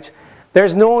 right?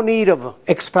 There's no need of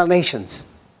explanations.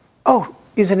 Oh,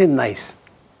 isn't it nice?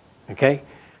 Okay?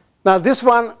 Now, this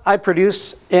one I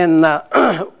produced in,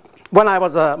 when I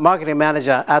was a marketing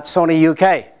manager at Sony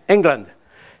UK, England.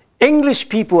 English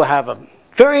people have a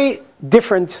very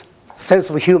different sense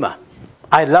of humor.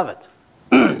 I love it.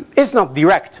 It's not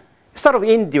direct. It's sort of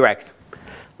indirect.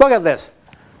 Look at this.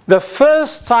 The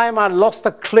first time I lost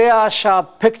a clear,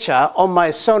 sharp picture on my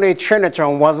Sony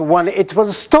Trinitron was when it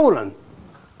was stolen.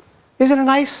 Isn't it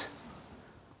nice?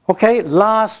 Okay,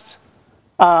 last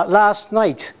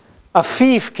night, a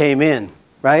thief came in,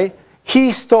 right?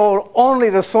 He stole only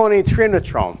the Sony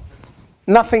Trinitron,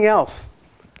 nothing else.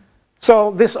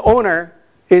 So this owner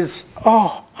is,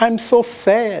 oh, I'm so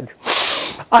sad.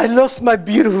 I lost my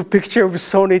beautiful picture of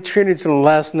Sony Trinitron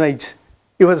last night.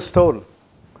 It was stolen.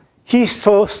 He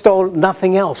stole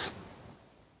nothing else,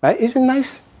 right? Isn't it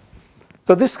nice?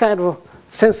 So this kind of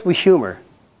sense of humor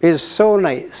is so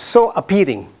nice, so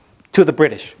appealing to the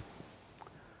British.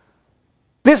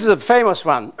 This is a famous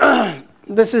one.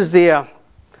 This is the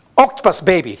octopus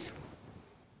baby,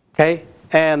 okay?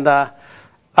 And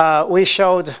we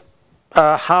showed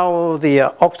how the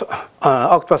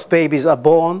octopus babies are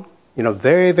born. You know,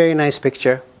 very, very nice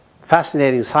picture.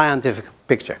 Fascinating scientific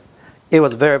picture. It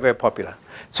was very, very popular.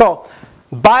 So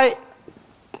by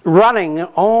running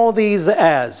all these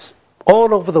ads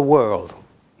all over the world,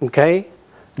 okay,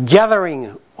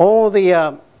 gathering all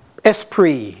the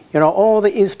esprit, you know, all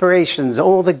the inspirations,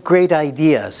 all the great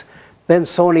ideas, then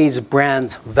Sony's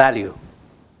brand value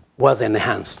was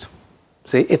enhanced.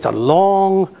 See, it's a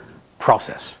long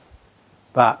process,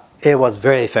 but it was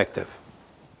very effective.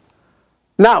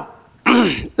 Now,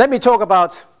 let me talk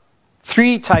about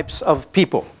 3 types of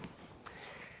people.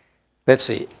 Let's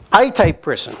see, I-type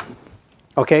person.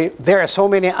 Okay, there are so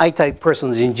many I-type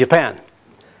persons in Japan.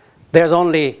 There's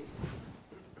only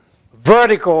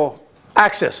vertical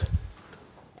axis.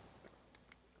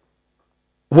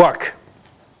 Work,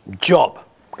 job,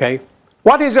 okay?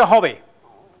 What is your hobby?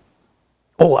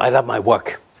 Oh, I love my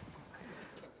work.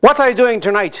 What are you doing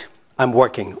tonight? I'm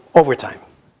working overtime.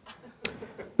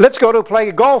 Let's go to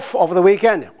play golf over the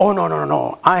weekend. Oh, no, no,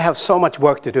 no, I have so much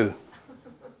work to do.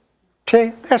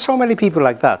 Okay, there are so many people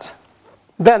like that.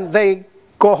 Then they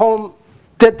go home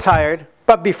dead tired,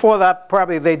 but before that,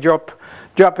 probably they drop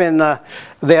in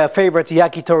their favorite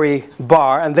yakitori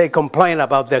bar and they complain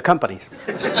about their companies.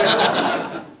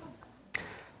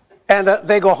 And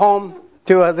they go home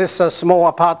to this small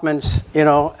apartment, you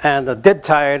know, and dead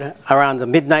tired around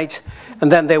midnight.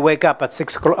 And then they wake up at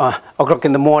 6 o'clock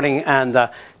in the morning and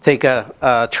take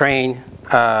a train,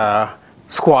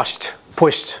 squashed,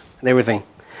 pushed, and everything.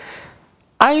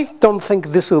 I don't think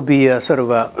this will be a sort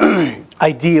of a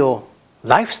ideal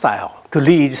lifestyle to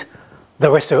lead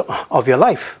the rest of your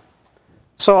life.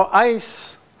 So I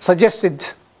suggested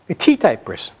a T-type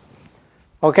person.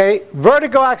 Okay,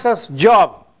 vertical axis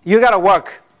job. You got to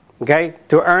work, okay,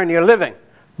 to earn your living.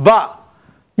 But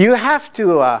you have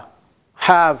to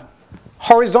have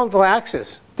horizontal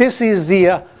axis. This is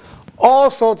the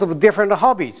all sorts of different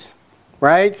hobbies,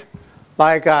 right?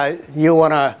 Like you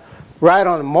want to ride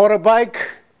on a motorbike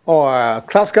or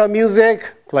classical music,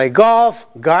 play golf,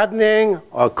 gardening,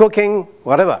 or cooking,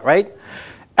 whatever, right?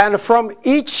 And from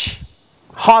each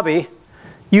hobby,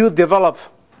 you develop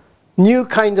new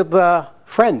kind of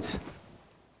friends,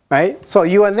 right? So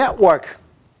your network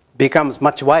becomes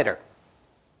much wider,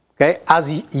 okay?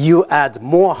 As you add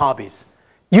more hobbies,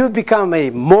 you become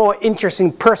a more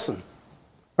interesting person,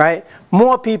 right?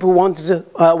 More people want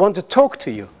to talk to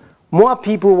you. More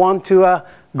people want to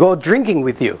go drinking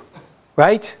with you,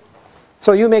 right?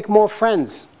 So you make more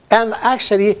friends. And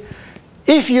actually,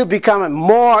 if you become a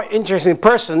more interesting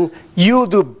person, you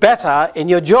do better in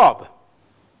your job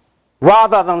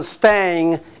rather than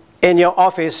staying in your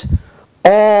office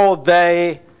all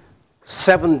day,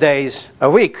 7 days a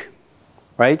week,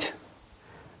 right?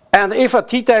 And if a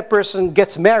T-type person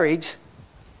gets married,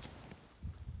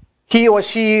 he or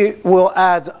she will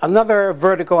add another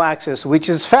vertical axis, which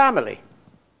is family,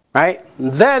 right?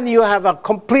 Then you have a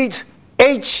complete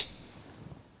H-type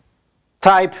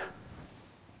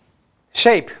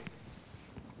shape.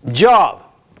 Job,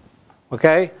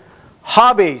 okay?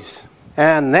 Hobbies,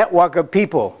 and network of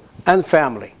people and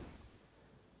family.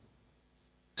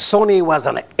 Sony was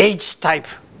an H-type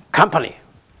company.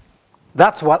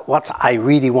 That's what I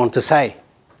really want to say.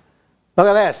 Look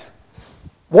at this.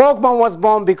 Walkman was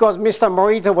born because Mr.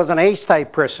 Morita was an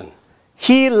H-type person.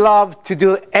 He loved to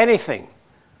do anything.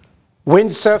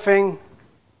 Windsurfing,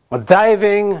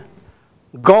 diving,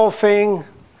 golfing,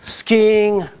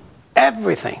 skiing,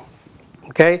 everything.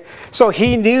 Okay? So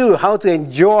he knew how to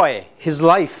enjoy his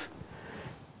life.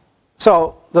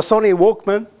 So the Sony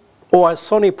Walkman or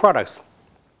Sony products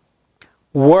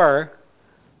were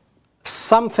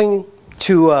something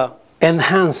to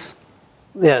enhance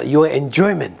your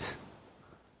enjoyment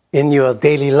in your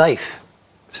daily life.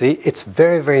 See, it's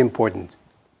very, very important.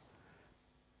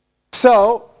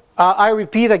 So, I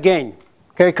repeat again,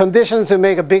 okay, conditions to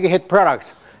make a big hit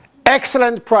product.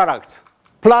 Excellent product,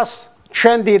 plus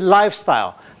trendy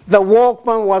lifestyle. The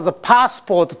Walkman was a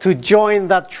passport to join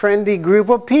that trendy group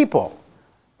of people,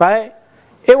 right?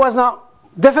 It was not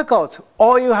difficult.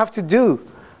 All you have to do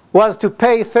was to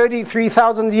pay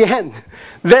 33,000 yen.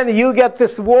 Then you get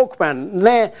this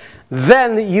Walkman.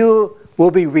 Then you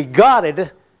will be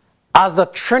regarded as the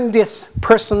trendiest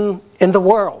person in the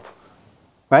world,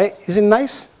 right? Isn't it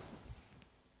nice?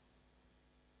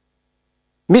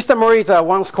 Mr. Morita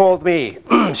once called me,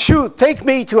 "Shu, take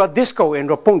me to a disco in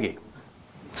Roppongi."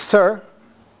 "Sir,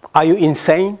 are you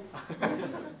insane?"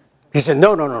 He said,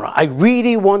 no, I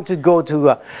really want to go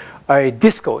to a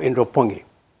disco in Roppongi.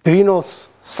 "Do you know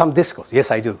some discos?"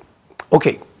 "Yes, I do."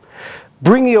 "Okay,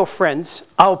 bring your friends,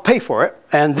 I'll pay for it,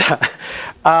 and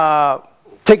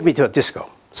take me to a disco."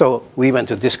 So we went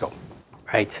to disco,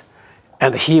 right?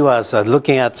 And he was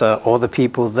looking at all the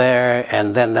people there,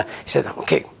 and then he said,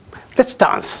 "Okay, let's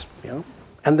dance," you know?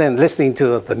 And then listening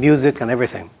to the music and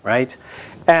everything, right?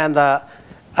 And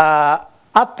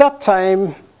at that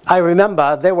time, I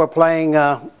remember they were playing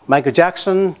Michael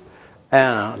Jackson,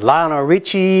 and Lionel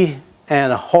Richie,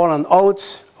 and Hall &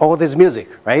 Oates, all this music,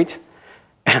 right?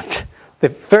 And the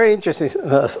very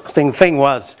interesting thing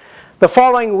was, the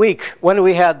following week, when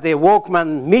we had the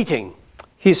Walkman meeting,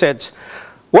 he said,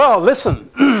 "Well, listen,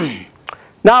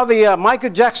 now the Michael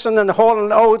Jackson and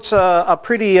Hall & Oates are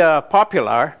pretty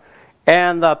popular,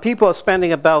 and people are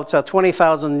spending about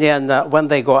 20,000 yen when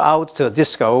they go out to a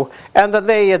disco, and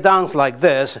they dance like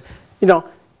this." You know,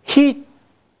 he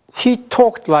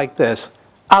talked like this,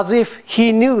 as if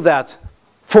he knew that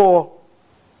for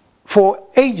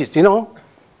ages, you know.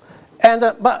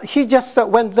 And but he just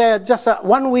went there just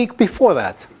 1 week before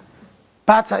that.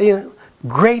 But you know,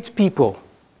 great people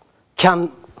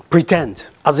can pretend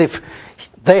as if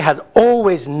they had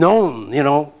always known, you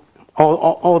know,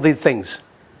 all these things.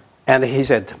 And he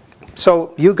said,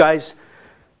 "So you guys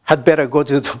had better go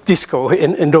to the disco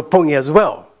in Roppongi as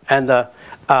well, and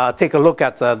take a look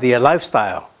at the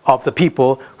lifestyle of the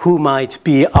people who might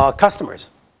be our customers,"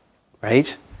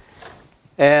 right?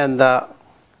 And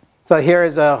so here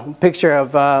is a picture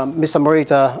of Mr.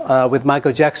 Morita with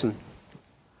Michael Jackson.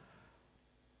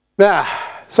 Yeah,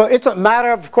 so it's a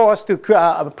matter, of course, to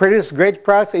produce great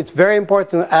products. It's very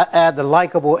important to add a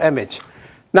likable image.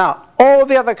 Now, all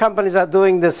the other companies are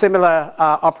doing the similar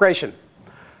operation.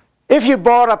 If you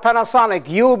bought a Panasonic,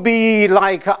 you'll be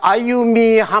like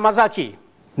Ayumi Hamazaki.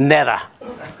 Never.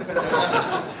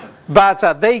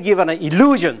 But they give an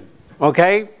illusion,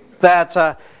 okay,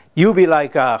 that you'll be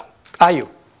like Ayu.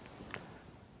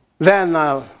 Then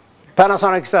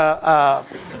Panasonic's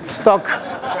stock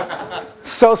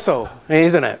so-so,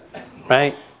 isn't it?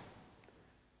 Right?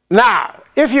 Now,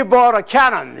 if you bought a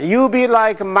Canon, you'll be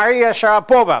like Maria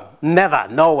Sharapova. Never,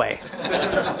 no way.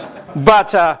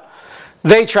 But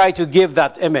they try to give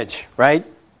that image, right?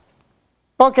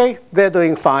 Okay, they're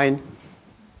doing fine.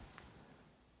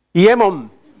 Yemon,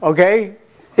 okay?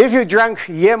 If you drank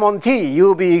Yemon tea,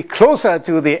 you'll be closer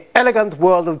to the elegant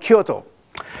world of Kyoto.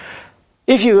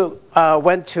 If you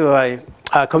went to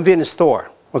a convenience store,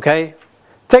 okay?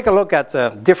 Take a look at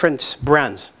different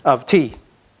brands of tea,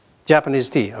 Japanese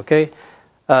tea, okay?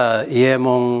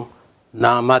 Yemon,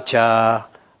 Namacha,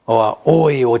 or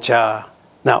Oi Ocha.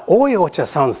 Now, Oi Ocha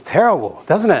sounds terrible,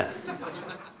 doesn't it?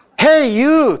 Hey,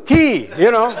 you, tea,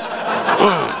 you know?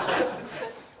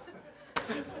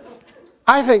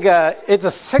 I think it's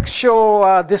a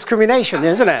sexual discrimination,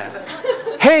 isn't it?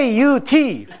 Hey, you,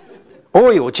 tea,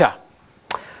 Oi Ocha.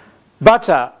 But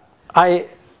I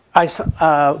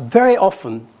very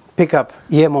often pick up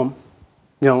Yemon,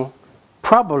 you know.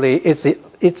 Probably it's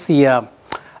the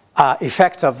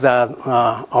effect of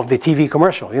the TV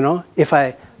commercial, you know. If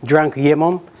I drank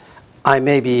Yemon, I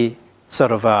may be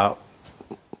sort of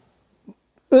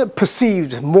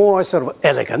perceived more sort of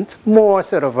elegant, more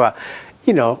sort of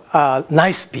you know,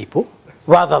 nice people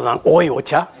rather than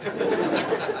oyocha.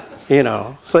 You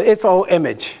know, so it's all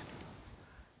image.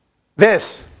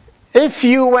 This, if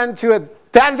you went to a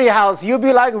dandy house, you'd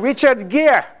be like Richard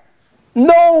Gere.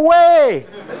 No way!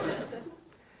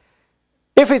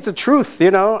 If it's the truth,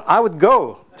 you know, I would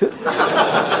go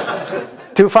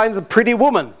to find the pretty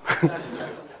woman.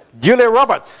 Julia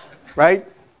Roberts, right?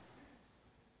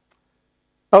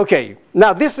 Okay,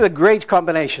 now this is a great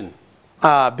combination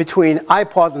between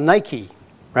iPod and Nike,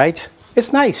 right?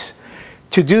 It's nice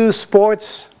to do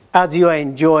sports as you are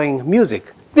enjoying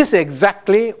music. This is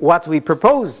exactly what we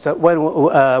proposed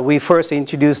when we first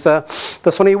introduced the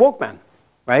Sony Walkman,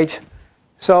 right?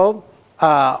 So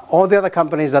all the other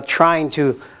companies are trying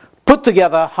to put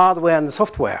together hardware and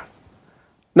software.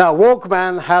 Now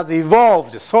Walkman has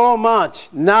evolved so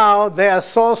much. Now they are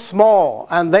so small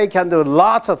and they can do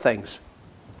lots of things.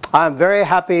 I'm very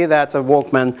happy that the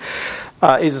Walkman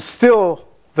is still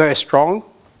very strong,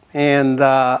 and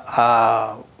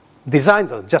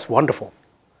designs are just wonderful.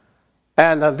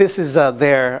 And this is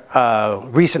their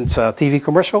recent TV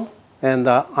commercial, and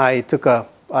I took a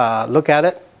look at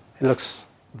it. It looks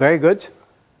very good.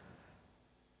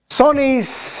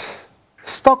 Sony's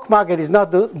stock market is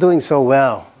not doing so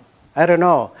well. I don't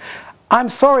know. I'm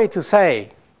sorry to say,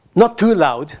 not too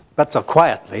loud, but so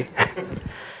quietly.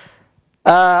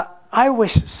 I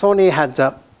wish Sony had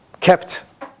kept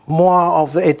more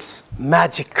of its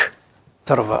magic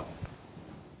sort of a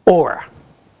aura,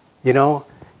 you know.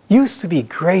 Used to be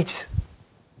great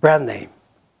brand name.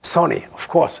 Sony, of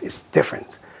course, is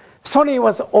different. Sony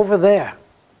was over there,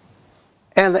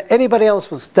 and anybody else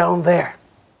was down there.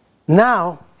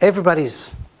 Now,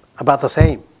 everybody's about the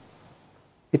same.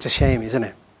 It's a shame, isn't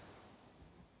it?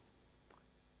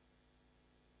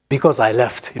 Because I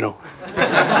left, you know.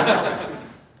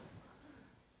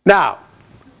 Now,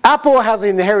 Apple has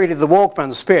inherited the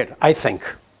Walkman spirit, I think.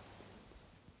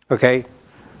 Okay?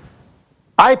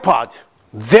 iPod,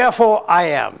 therefore I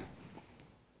am.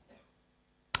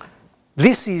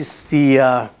 This is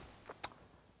the,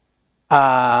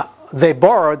 they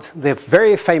borrowed the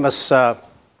very famous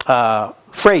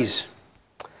phrase,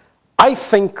 I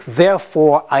think,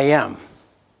 therefore I am.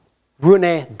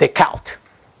 René Descartes.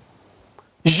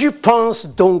 Je pense,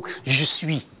 donc je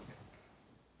suis.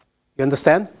 You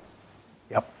understand?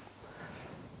 Yep.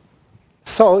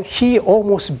 So he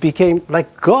almost became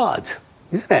like God,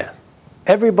 isn't it?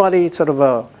 Everybody sort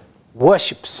of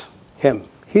worships him.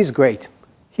 He's great.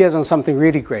 He has done something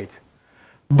really great.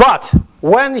 But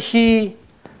when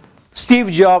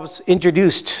Steve Jobs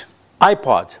introduced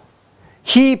iPod,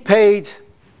 he paid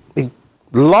a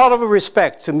lot of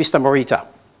respect to Mr. Morita.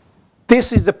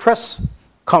 This is the press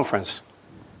conference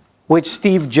which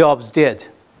Steve Jobs did.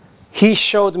 He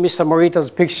showed Mr. Morita's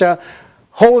picture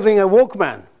holding a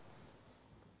Walkman.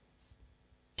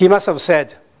 He must have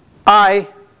said, I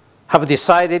have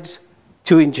decided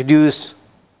to introduce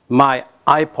my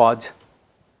iPod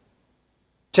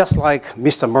just like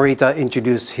Mr. Morita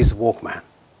introduced his Walkman.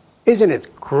 Isn't it a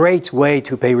great way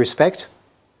to pay respect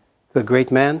to a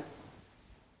great man?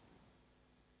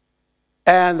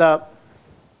 And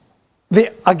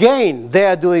again, they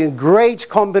are doing a great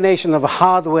combination of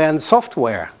hardware and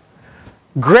software.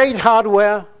 Great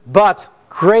hardware, but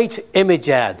great image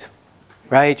ad,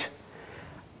 right?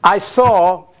 I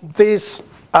saw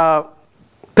these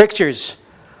pictures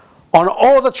on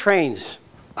all the trains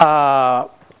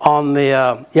on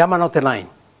the Yamanote line.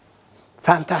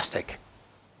 Fantastic.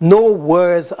 No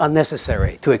words are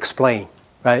necessary to explain,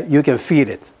 right? You can feel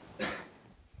it.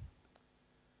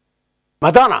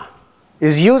 Madonna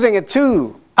is using it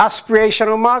too.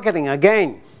 Aspirational marketing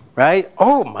again, right?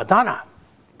 Oh, Madonna.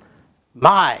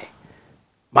 My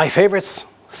favorite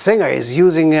singer is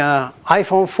using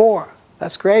iPhone 4.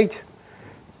 That's great.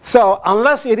 So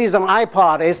unless it is an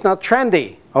iPod, it's not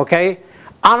trendy, okay?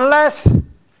 Unless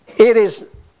it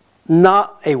is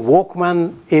not a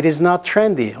Walkman, it is not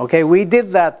trendy, okay? We did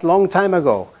that long time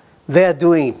ago. They're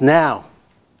doing it now.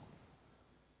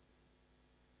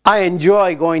 I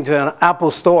enjoy going to an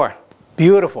Apple store.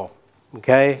 Beautiful,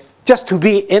 okay? Just to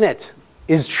be in it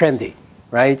is trendy,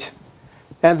 right?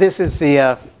 And this is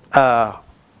the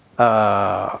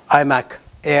iMac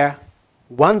Air.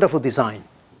 Wonderful design.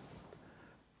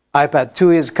 iPad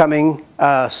 2 is coming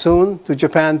soon to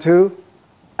Japan too.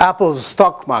 Apple's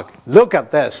stock market. Look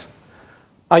at this.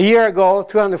 A year ago,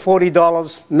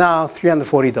 $240. Now,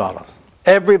 $340.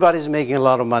 Everybody's making a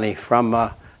lot of money from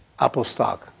Apple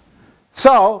stock.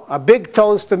 So, a big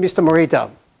toast to Mr. Morita,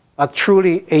 a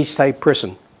truly H-type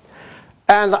person.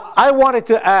 And I wanted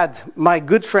to add my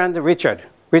good friend Richard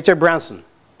Branson.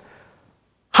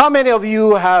 How many of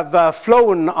you have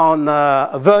flown on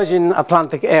Virgin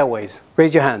Atlantic Airways?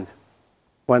 Raise your hand.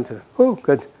 1, 2. Oh,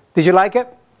 good. Did you like it?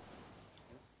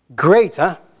 Great,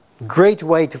 huh? Great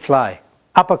way to fly.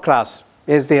 Upper class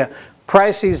is the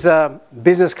price is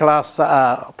business class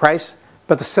price,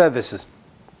 but the service is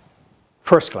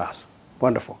first class.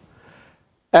 Wonderful.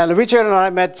 And Richard and I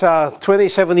met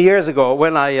 27 years ago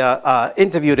when I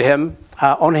interviewed him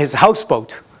on his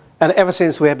houseboat. And ever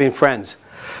since we have been friends.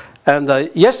 And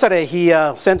yesterday he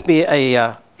sent me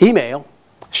a email.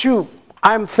 Shu,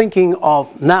 I'm thinking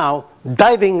of now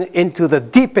diving into the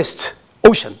deepest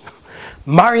ocean,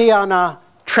 Mariana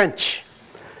Trench.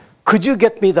 Could you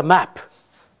get me the map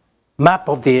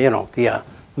of the, the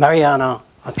Mariana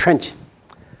Trench?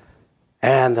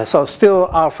 And so still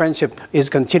our friendship is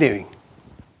continuing.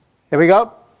 Here we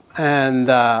go. And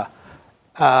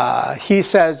he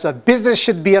says that business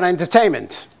should be an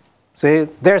entertainment. See,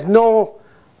 there's no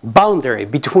boundary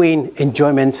between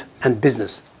enjoyment and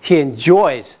business. He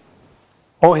enjoys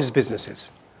all his businesses.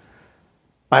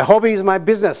 My hobby is my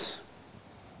business.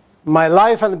 My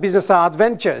life and business are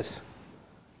adventures.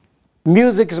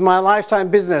 Music is my lifetime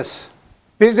business.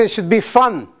 Business should be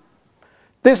fun.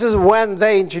 This is when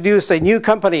they introduced a new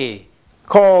company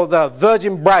called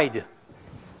Virgin Bride.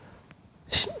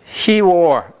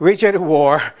 Richard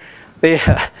wore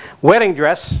the wedding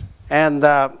dress, and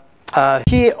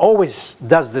he always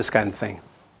does this kind of thing.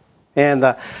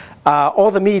 And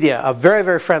all the media are very,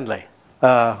 very friendly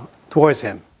towards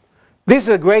him. This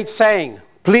is a great saying.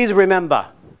 Please remember,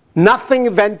 nothing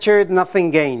ventured,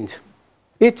 nothing gained.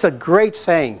 It's a great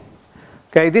saying.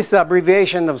 Okay, this is an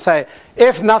abbreviation of say,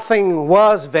 if nothing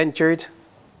was ventured,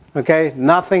 okay,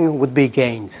 nothing would be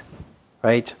gained,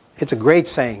 right? It's a great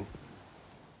saying.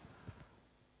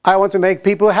 I want to make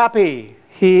people happy.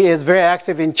 He is very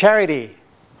active in charity.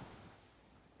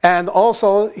 And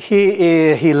also,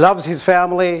 he loves his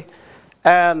family.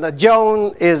 And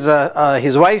Joan is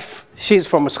his wife. She's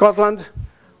from Scotland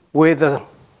with a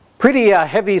pretty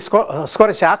heavy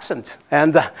Scottish accent.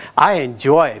 And I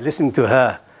enjoy listening to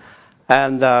her.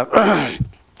 And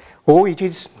oh, it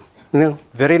is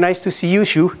very nice to see you,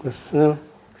 Shu.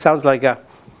 Sounds like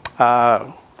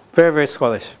very, very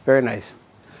Scottish. Very nice.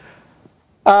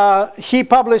 He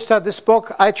published this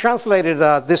book. I translated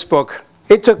this book.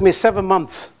 It took me 7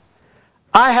 months.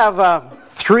 I have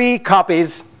 3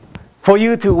 copies for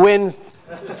you to win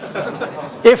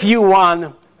if you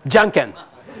won Junkin.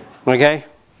 Okay?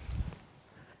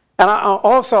 And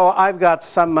also, I've got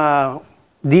some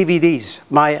DVDs,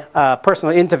 my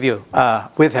personal interview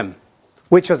with him,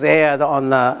 which was aired on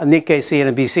Nikkei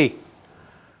CNBC.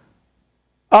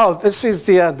 Oh, this is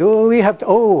the, do we have,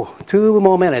 2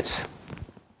 more minutes.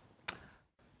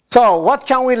 So what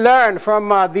can we learn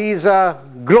from these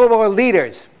global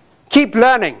leaders? Keep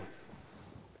learning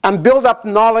and build up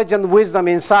knowledge and wisdom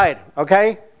inside,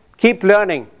 okay? Keep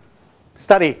learning,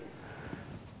 study.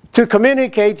 To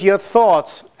communicate your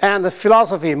thoughts and the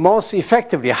philosophy most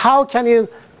effectively. How can you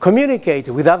communicate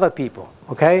with other people,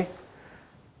 okay?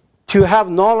 To have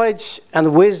knowledge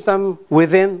and wisdom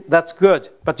within, that's good.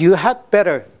 But you had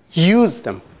better use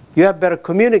them. You had better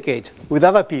communicate with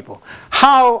other people.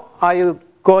 How are you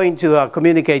going to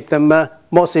communicate them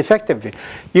most effectively?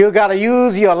 You got to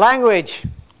use your language,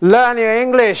 learn your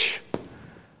English,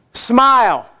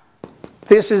 smile.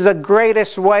 This is the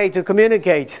greatest way to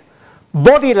communicate.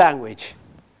 Body language,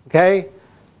 okay?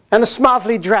 And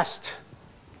smartly dressed.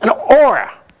 An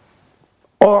aura.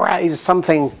 Aura is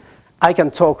something I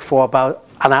can talk for about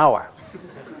an hour.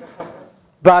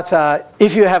 But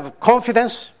if you have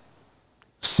confidence,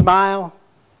 smile,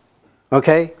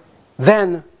 okay,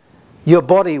 then your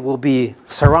body will be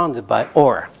surrounded by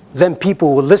aura. Then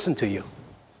people will listen to you.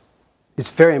 It's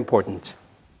very important.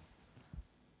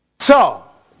 So,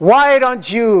 why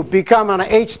don't you become an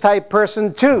H-type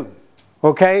person too?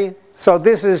 Okay? So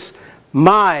this is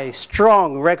my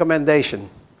strong recommendation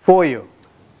for you.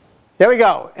 Here we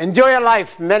go. Enjoy your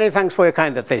life. Many thanks for your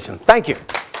kind attention. Thank you.